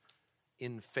faith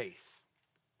in faith.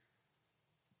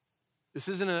 This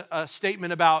isn't a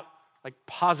statement about like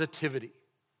positivity.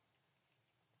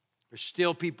 There's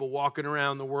still people walking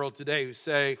around the world today who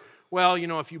say, well,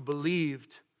 if you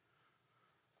believed,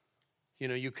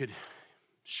 you could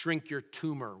shrink your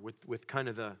tumor with kind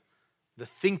of the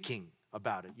thinking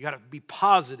about it. You got to be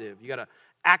positive. You got to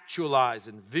actualize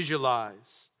and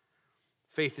visualize.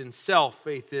 Faith in self,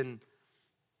 faith in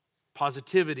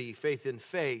positivity, faith in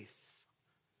faith.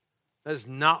 That is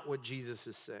not what Jesus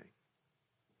is saying.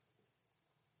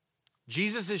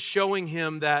 Jesus is showing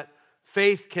him that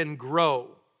faith can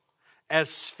grow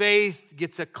as faith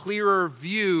gets a clearer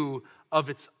view of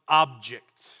its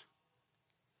object.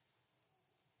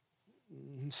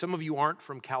 Some of you aren't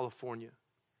from California.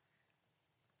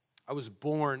 I was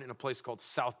born in a place called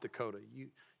South Dakota.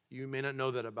 You may not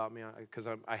know that about me because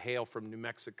I hail from New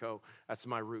Mexico. That's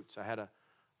my roots. I had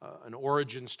an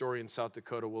origin story in South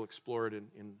Dakota. We'll explore it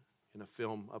in a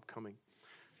film upcoming.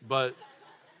 But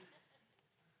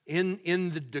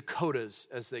in the Dakotas,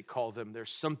 as they call them,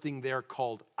 there's something there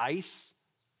called ice.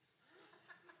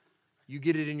 You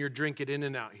get it in your drink at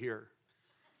In-N-Out here.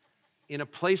 In a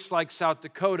place like South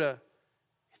Dakota,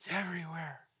 it's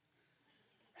everywhere.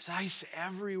 There's ice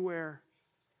everywhere.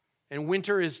 And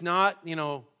winter is not,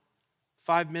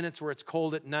 5 minutes where it's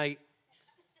cold at night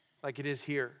like it is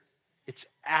here. It's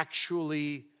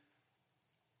actually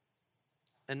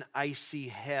an icy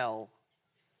hell.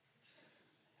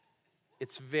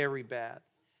 It's very bad.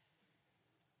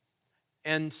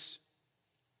 And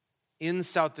in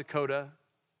South Dakota,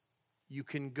 you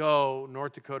can go,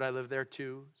 North Dakota, I live there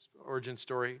too, origin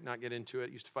story, not get into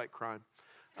it, used to fight crime.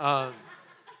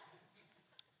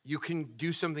 You can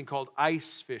do something called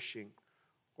ice fishing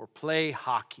or play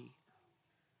hockey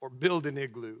or build an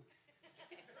igloo.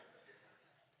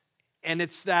 And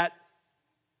it's that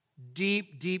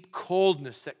deep, deep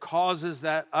coldness that causes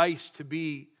that ice to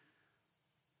be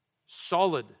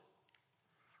solid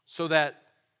so that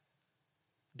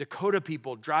Dakota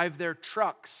people drive their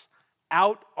trucks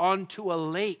out onto a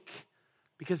lake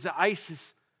because the ice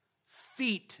is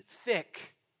feet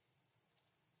thick.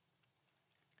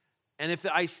 And if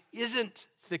the ice isn't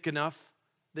thick enough,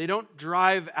 they don't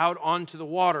drive out onto the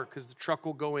water because the truck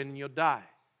will go in and you'll die.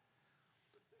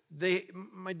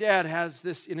 My dad has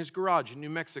this in his garage in New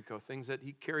Mexico, things that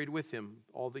he carried with him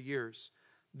all the years.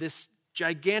 This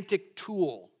gigantic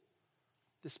tool,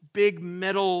 this big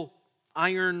metal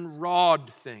iron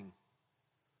rod thing,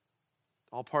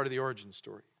 all part of the origin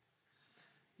story,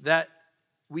 that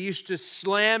we used to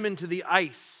slam into the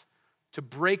ice to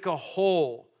break a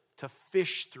hole to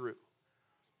fish through.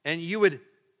 And you would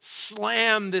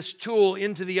slam this tool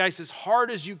into the ice as hard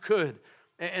as you could.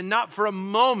 And not for a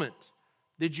moment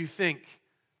did you think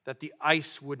that the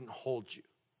ice wouldn't hold you.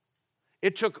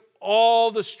 It took all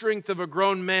the strength of a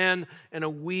grown man and a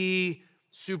wee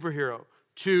superhero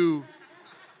to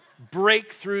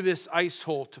break through this ice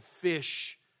hole to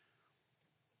fish.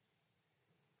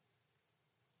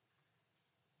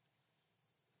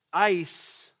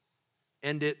 Ice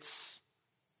and its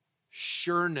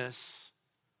sureness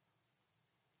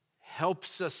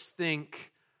helps us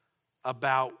think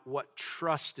about what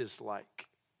trust is like.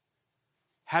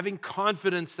 Having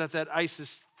confidence that that ice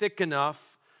is thick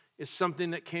enough is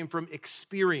something that came from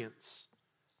experience.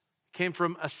 Came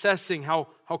from assessing how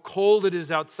cold it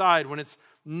is outside. When it's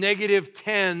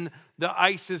 -10, the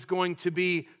ice is going to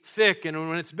be thick. And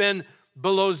when it's been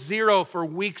below 0 for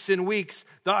weeks and weeks,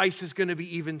 the ice is going to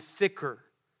be even thicker.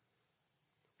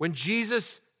 When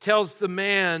Jesus tells the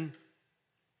man,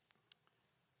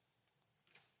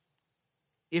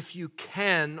 if you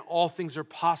can, all things are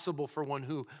possible for one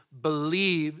who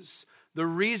believes, the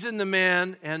reason the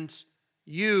man and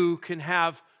you can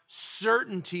have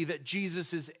certainty that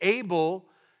Jesus is able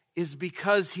is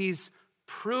because he's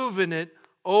proven it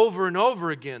over and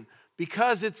over again.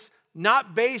 Because it's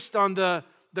not based on the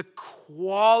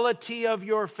quality of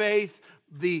your faith,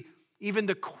 even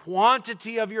the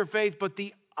quantity of your faith, but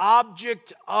the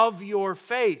object of your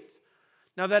faith.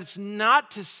 Now, that's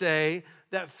not to say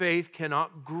that faith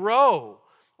cannot grow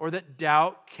or that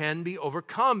doubt can be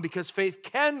overcome, because faith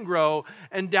can grow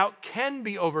and doubt can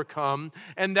be overcome.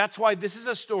 And that's why this is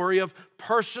a story of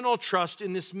personal trust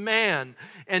in this man.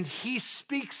 And he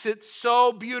speaks it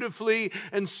so beautifully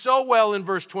and so well in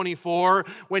verse 24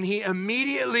 when he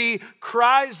immediately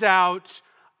cries out,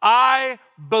 "I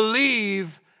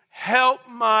believe, help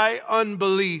my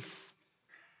unbelief."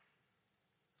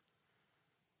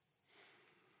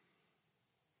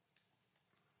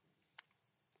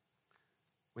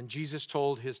 When Jesus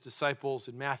told his disciples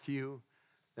in Matthew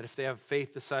that if they have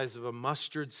faith the size of a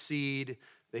mustard seed,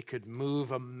 they could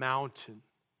move a mountain.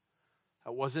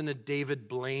 That wasn't a David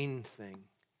Blaine thing.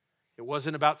 It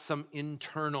wasn't about some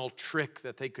internal trick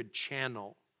that they could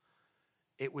channel.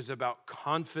 It was about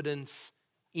confidence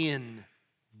in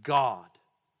God.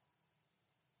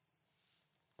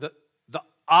 The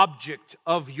object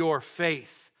of your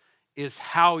faith is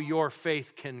how your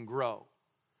faith can grow.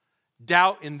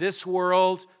 Doubt in this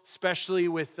world, especially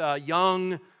with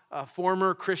young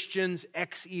former Christians,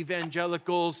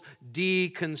 ex-evangelicals,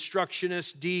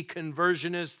 deconstructionists,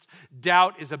 deconversionists,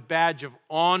 doubt is a badge of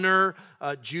honor.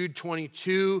 Jude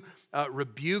 22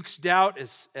 rebukes doubt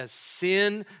as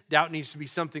sin. Doubt needs to be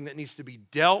something that needs to be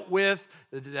dealt with,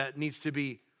 that needs to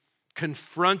be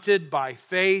confronted by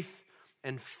faith,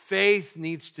 and faith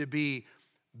needs to be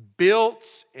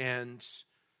built and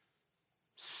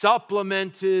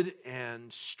supplemented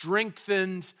and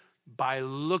strengthened by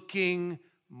looking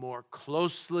more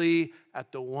closely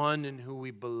at the one in who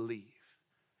we believe.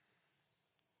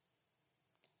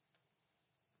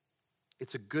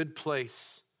 It's a good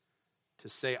place to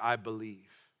say, "I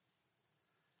believe."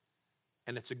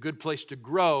 And it's a good place to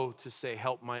grow to say,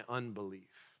 "Help my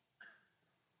unbelief."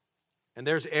 And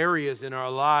there's areas in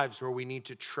our lives where we need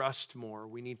to trust more,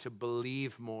 we need to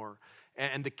believe more.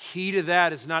 And the key to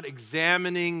that is not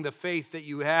examining the faith that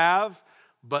you have,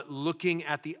 but looking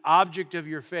at the object of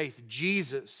your faith,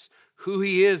 Jesus, who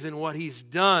he is and what he's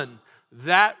done.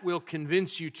 That will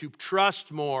convince you to trust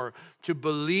more, to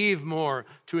believe more,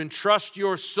 to entrust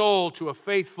your soul to a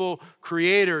faithful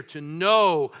Creator, to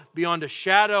know beyond a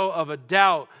shadow of a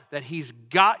doubt that he's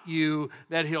got you,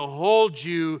 that he'll hold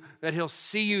you, that he'll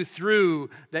see you through,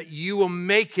 that you will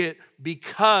make it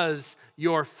because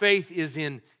your faith is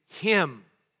in him.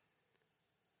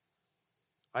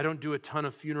 I don't do a ton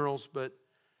of funerals, but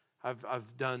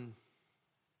I've done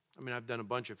a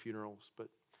bunch of funerals, but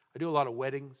I do a lot of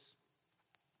weddings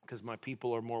because my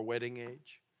people are more wedding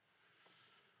age.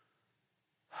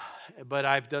 But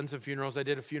I've done some funerals. I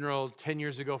did a funeral 10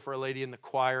 years ago for a lady in the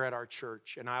choir at our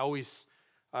church, and I always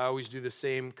do the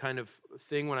same kind of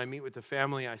thing when I meet with the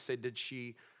family. I say, did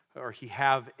she or he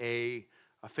have a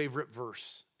favorite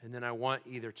verse? And then I want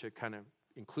either to kind of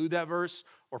include that verse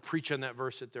or preach on that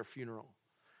verse at their funeral.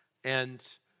 And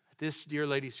at this dear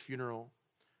lady's funeral,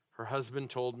 her husband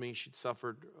told me she'd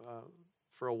suffered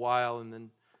for a while and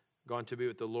then gone to be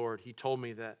with the Lord. He told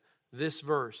me that this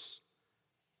verse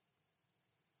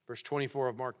 24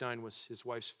 of Mark 9, was his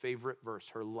wife's favorite verse,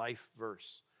 her life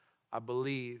verse. I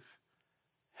believe,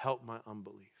 help my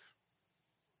unbelief.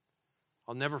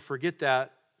 I'll never forget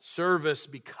that service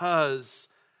because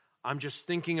I'm just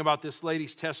thinking about this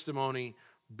lady's testimony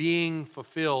being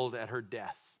fulfilled at her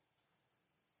death.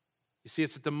 You see,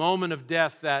 it's at the moment of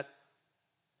death that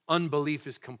unbelief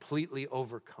is completely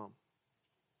overcome.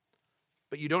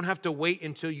 But you don't have to wait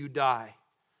until you die.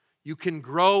 You can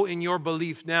grow in your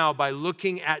belief now by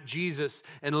looking at Jesus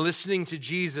and listening to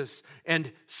Jesus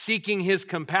and seeking his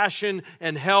compassion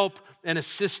and help and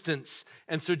assistance.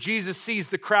 And so Jesus sees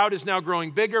the crowd is now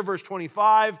growing bigger, verse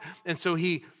 25, and so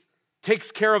he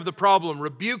takes care of the problem,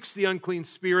 rebukes the unclean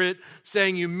spirit,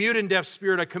 saying, "You mute and deaf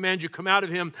spirit, I command you, come out of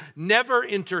him, never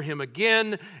enter him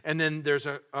again." And then there's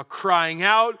a crying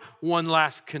out, one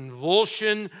last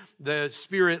convulsion. The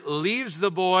spirit leaves the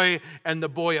boy, and the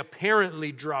boy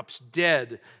apparently drops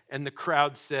dead. And the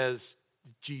crowd says,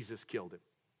 Jesus killed him.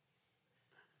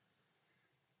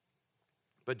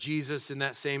 But Jesus, in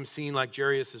that same scene, like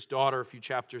Jairus' daughter a few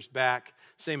chapters back,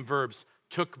 same verbs,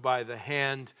 took by the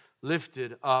hand,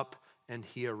 lifted up, and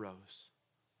he arose.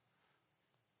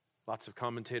 Lots of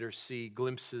commentators see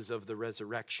glimpses of the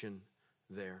resurrection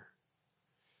there.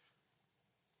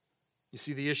 You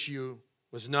see, the issue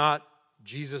was not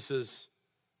Jesus'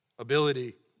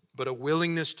 ability, but a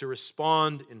willingness to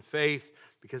respond in faith,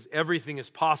 because everything is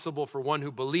possible for one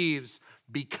who believes,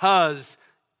 because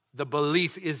the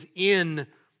belief is in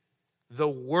the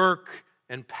work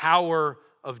and power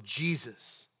of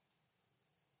Jesus.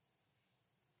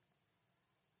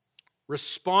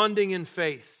 Responding in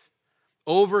faith,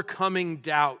 overcoming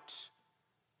doubt,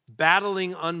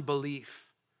 battling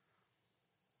unbelief.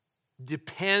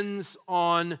 depends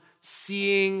on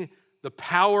seeing the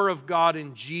power of God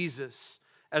in Jesus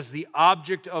as the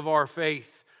object of our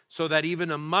faith, so that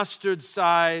even a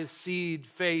mustard-sized seed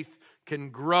faith can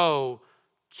grow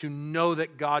to know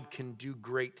that God can do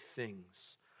great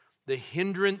things. The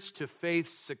hindrance to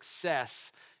faith's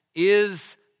success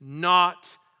is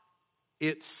not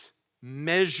its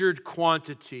measured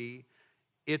quantity,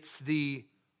 it's the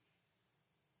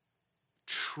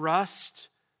trust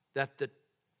that the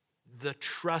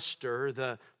truster,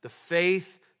 the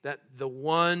faith that the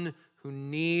one who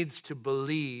needs to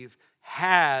believe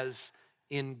has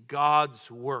in God's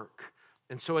work.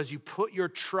 And so as you put your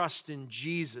trust in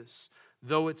Jesus,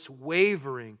 though it's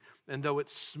wavering and though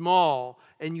it's small,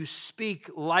 and you speak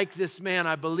like this man,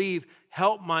 I believe,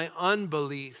 help my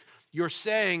unbelief, you're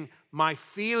saying, my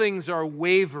feelings are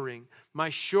wavering, my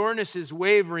sureness is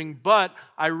wavering, but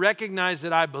I recognize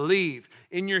that I believe.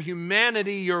 In your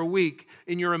humanity, you're weak.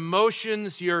 In your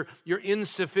emotions, you're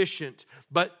insufficient.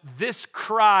 But this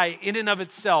cry in and of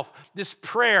itself, this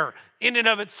prayer in and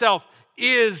of itself,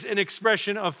 is an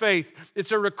expression of faith.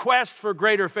 It's a request for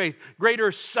greater faith,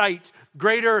 greater sight,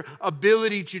 greater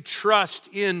ability to trust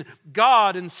in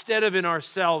God instead of in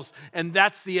ourselves. And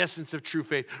that's the essence of true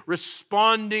faith,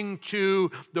 responding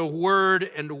to the word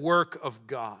and work of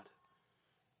God.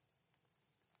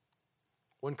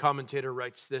 One commentator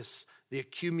writes this: the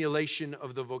accumulation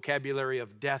of the vocabulary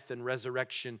of death and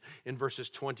resurrection in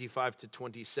verses 25 to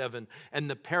 27 and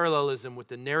the parallelism with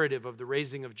the narrative of the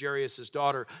raising of Jairus'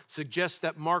 daughter suggests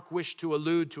that Mark wished to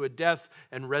allude to a death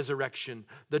and resurrection.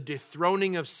 The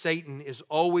dethroning of Satan is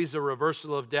always a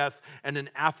reversal of death and an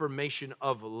affirmation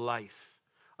of life.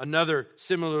 Another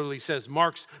similarly says,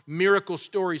 Mark's miracle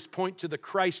stories point to the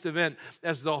Christ event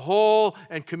as the whole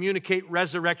and communicate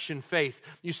resurrection faith.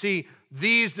 You see,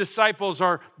 these disciples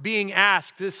are being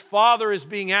asked, this father is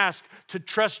being asked to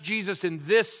trust Jesus in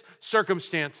this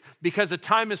circumstance because a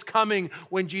time is coming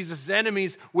when Jesus'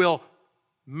 enemies will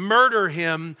murder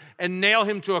him and nail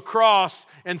him to a cross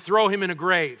and throw him in a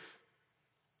grave.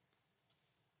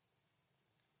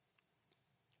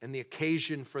 And the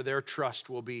occasion for their trust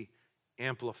will be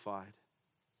amplified.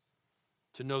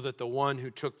 To know that the one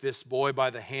who took this boy by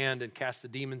the hand and cast the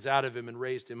demons out of him and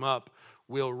raised him up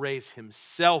will raise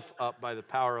himself up by the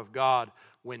power of God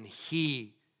when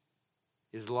he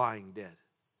is lying dead.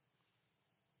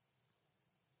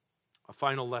 A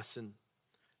final lesson: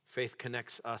 faith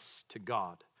connects us to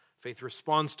God. Faith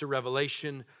responds to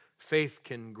revelation. Faith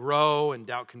can grow and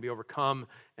doubt can be overcome.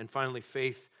 And finally,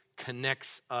 faith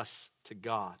connects us to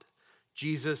God.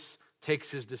 Jesus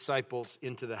takes his disciples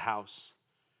into the house,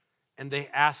 and they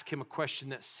ask him a question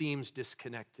that seems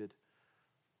disconnected.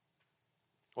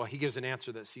 Well, he gives an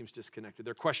answer that seems disconnected.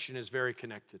 Their question is very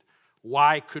connected.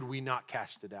 Why could we not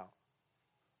cast it out?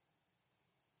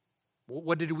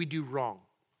 What did we do wrong?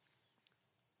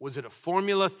 Was it a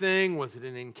formula thing? Was it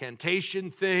an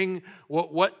incantation thing?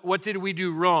 What did we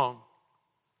do wrong?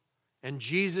 And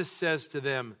Jesus says to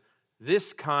them,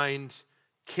 this kind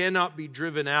cannot be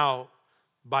driven out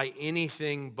by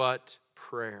anything but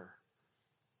prayer.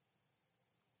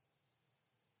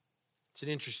 It's an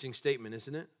interesting statement,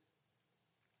 isn't it?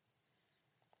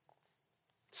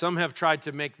 Some have tried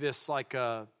to make this like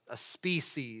a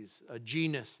species, a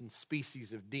genus and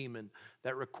species of demon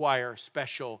that require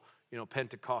special,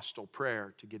 Pentecostal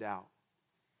prayer to get out.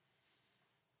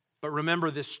 But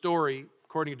remember, this story,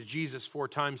 according to Jesus, 4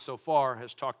 times so far,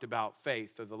 has talked about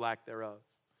faith or the lack thereof.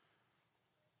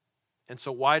 And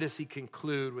so why does he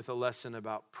conclude with a lesson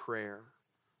about prayer?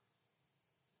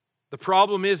 The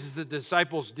problem is the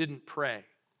disciples didn't pray.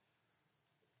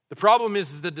 The problem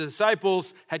is the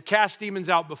disciples had cast demons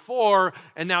out before,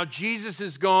 and now Jesus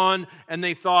is gone, and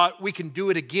they thought, we can do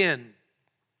it again.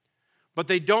 But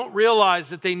they don't realize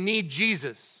that they need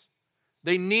Jesus.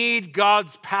 They need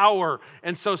God's power.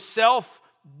 And so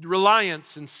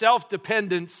self-reliance and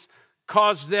self-dependence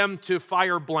caused them to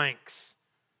fire blanks.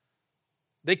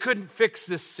 They couldn't fix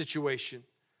this situation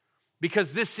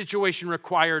because this situation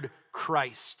required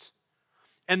Christ.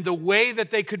 And the way that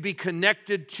they could be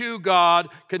connected to God,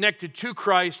 connected to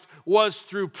Christ, was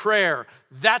through prayer.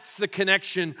 That's the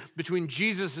connection between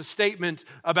Jesus' statement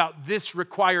about this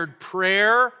required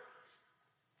prayer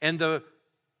and the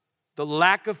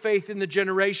lack of faith in the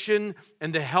generation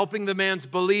and the helping the man's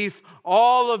belief.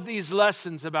 All of these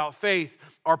lessons about faith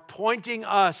are pointing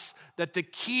us that the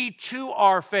key to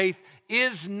our faith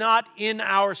is not in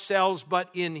ourselves, but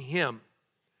in Him.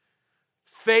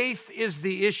 Faith is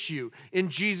the issue in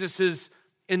Jesus'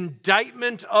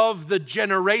 indictment of the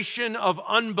generation of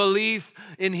unbelief,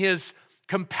 in His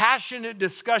compassionate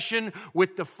discussion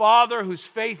with the Father whose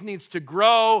faith needs to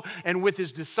grow and with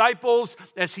his disciples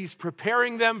as he's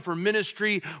preparing them for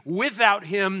ministry without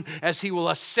him as he will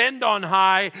ascend on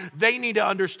high. They need to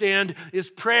understand is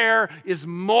prayer is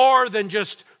more than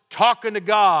just talking to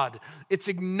God. It's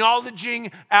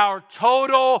acknowledging our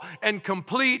total and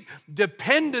complete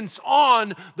dependence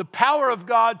on the power of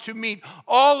God to meet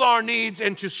all our needs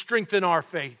and to strengthen our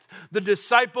faith. The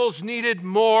disciples needed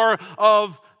more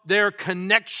of their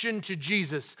connection to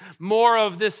Jesus, more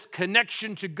of this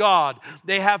connection to God.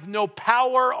 They have no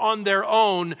power on their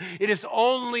own. It is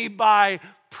only by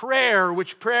prayer,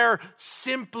 which prayer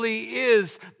simply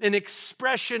is an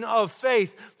expression of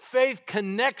faith. Faith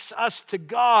connects us to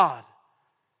God.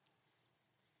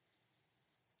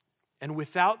 And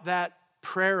without that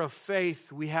prayer of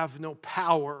faith, we have no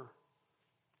power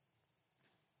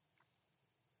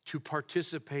to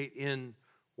participate in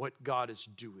what God is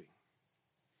doing.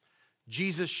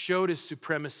 Jesus showed his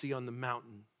supremacy on the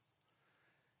mountain.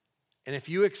 And if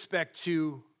you expect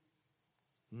to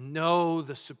know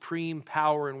the supreme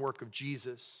power and work of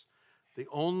Jesus, the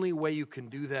only way you can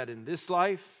do that in this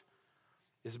life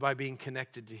is by being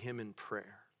connected to him in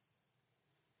prayer.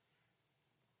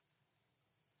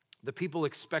 The people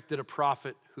expected a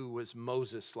prophet who was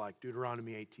Moses-like,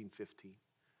 Deuteronomy 18:15.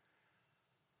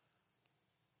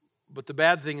 But the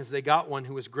bad thing is they got one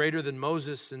who was greater than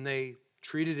Moses, and they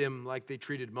treated him like they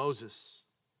treated Moses.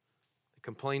 They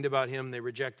complained about him, they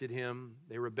rejected him,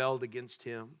 they rebelled against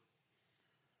him.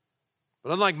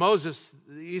 But unlike Moses,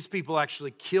 these people actually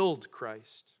killed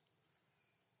Christ.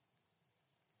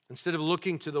 Instead of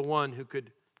looking to the one who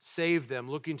could save them,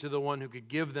 looking to the one who could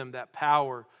give them that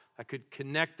power, that could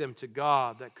connect them to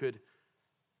God, that could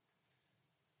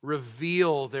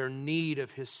reveal their need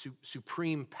of his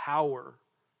supreme power,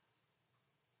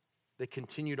 they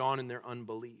continued on in their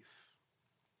unbelief.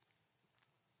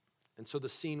 And so the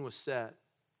scene was set.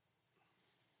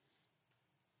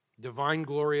 Divine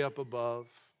glory up above,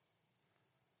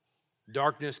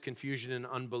 darkness, confusion, and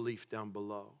unbelief down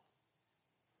below.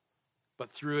 But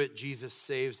through it, Jesus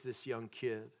saves this young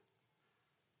kid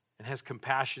and has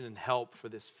compassion and help for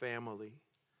this family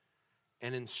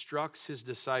and instructs his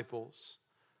disciples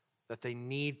that they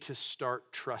need to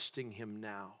start trusting him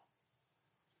now,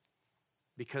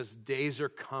 because days are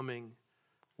coming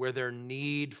where their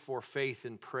need for faith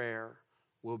and prayer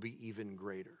will be even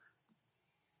greater.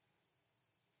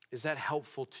 Is that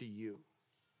helpful to you?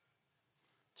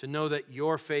 To know that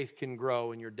your faith can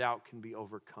grow and your doubt can be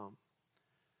overcome.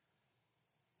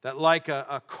 That like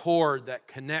a cord that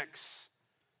connects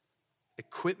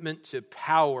equipment to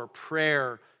power,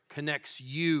 prayer connects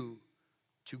you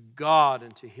to God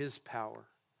and to his power.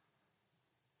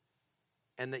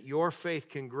 And that your faith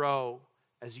can grow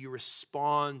as you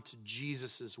respond to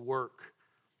Jesus' work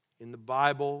in the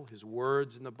Bible, his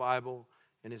words in the Bible,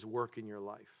 and his work in your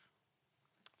life.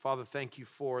 Father, thank you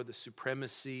for the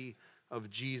supremacy of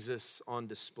Jesus on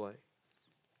display.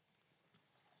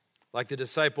 Like the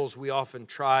disciples, we often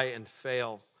try and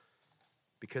fail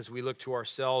because we look to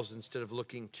ourselves instead of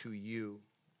looking to you.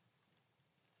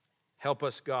 Help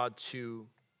us, God, to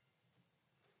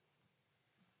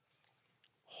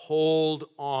hold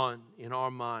on in our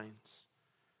minds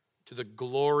to the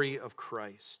glory of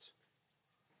Christ,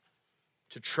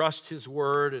 to trust his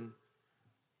word and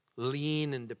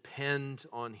lean and depend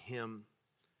on him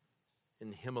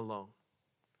and him alone.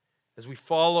 As we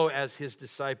follow as his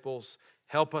disciples,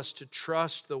 help us to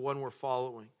trust the one we're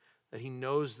following, that he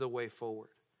knows the way forward,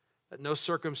 that no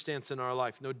circumstance in our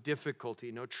life, no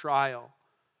difficulty, no trial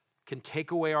can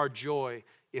take away our joy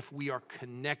if we are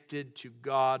connected to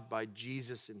God by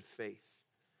Jesus in faith.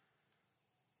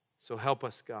 So help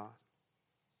us, God,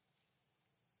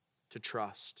 to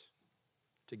trust,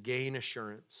 to gain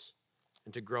assurance,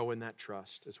 and to grow in that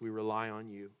trust as we rely on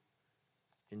you.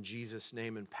 In Jesus'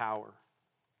 name and power,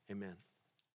 amen.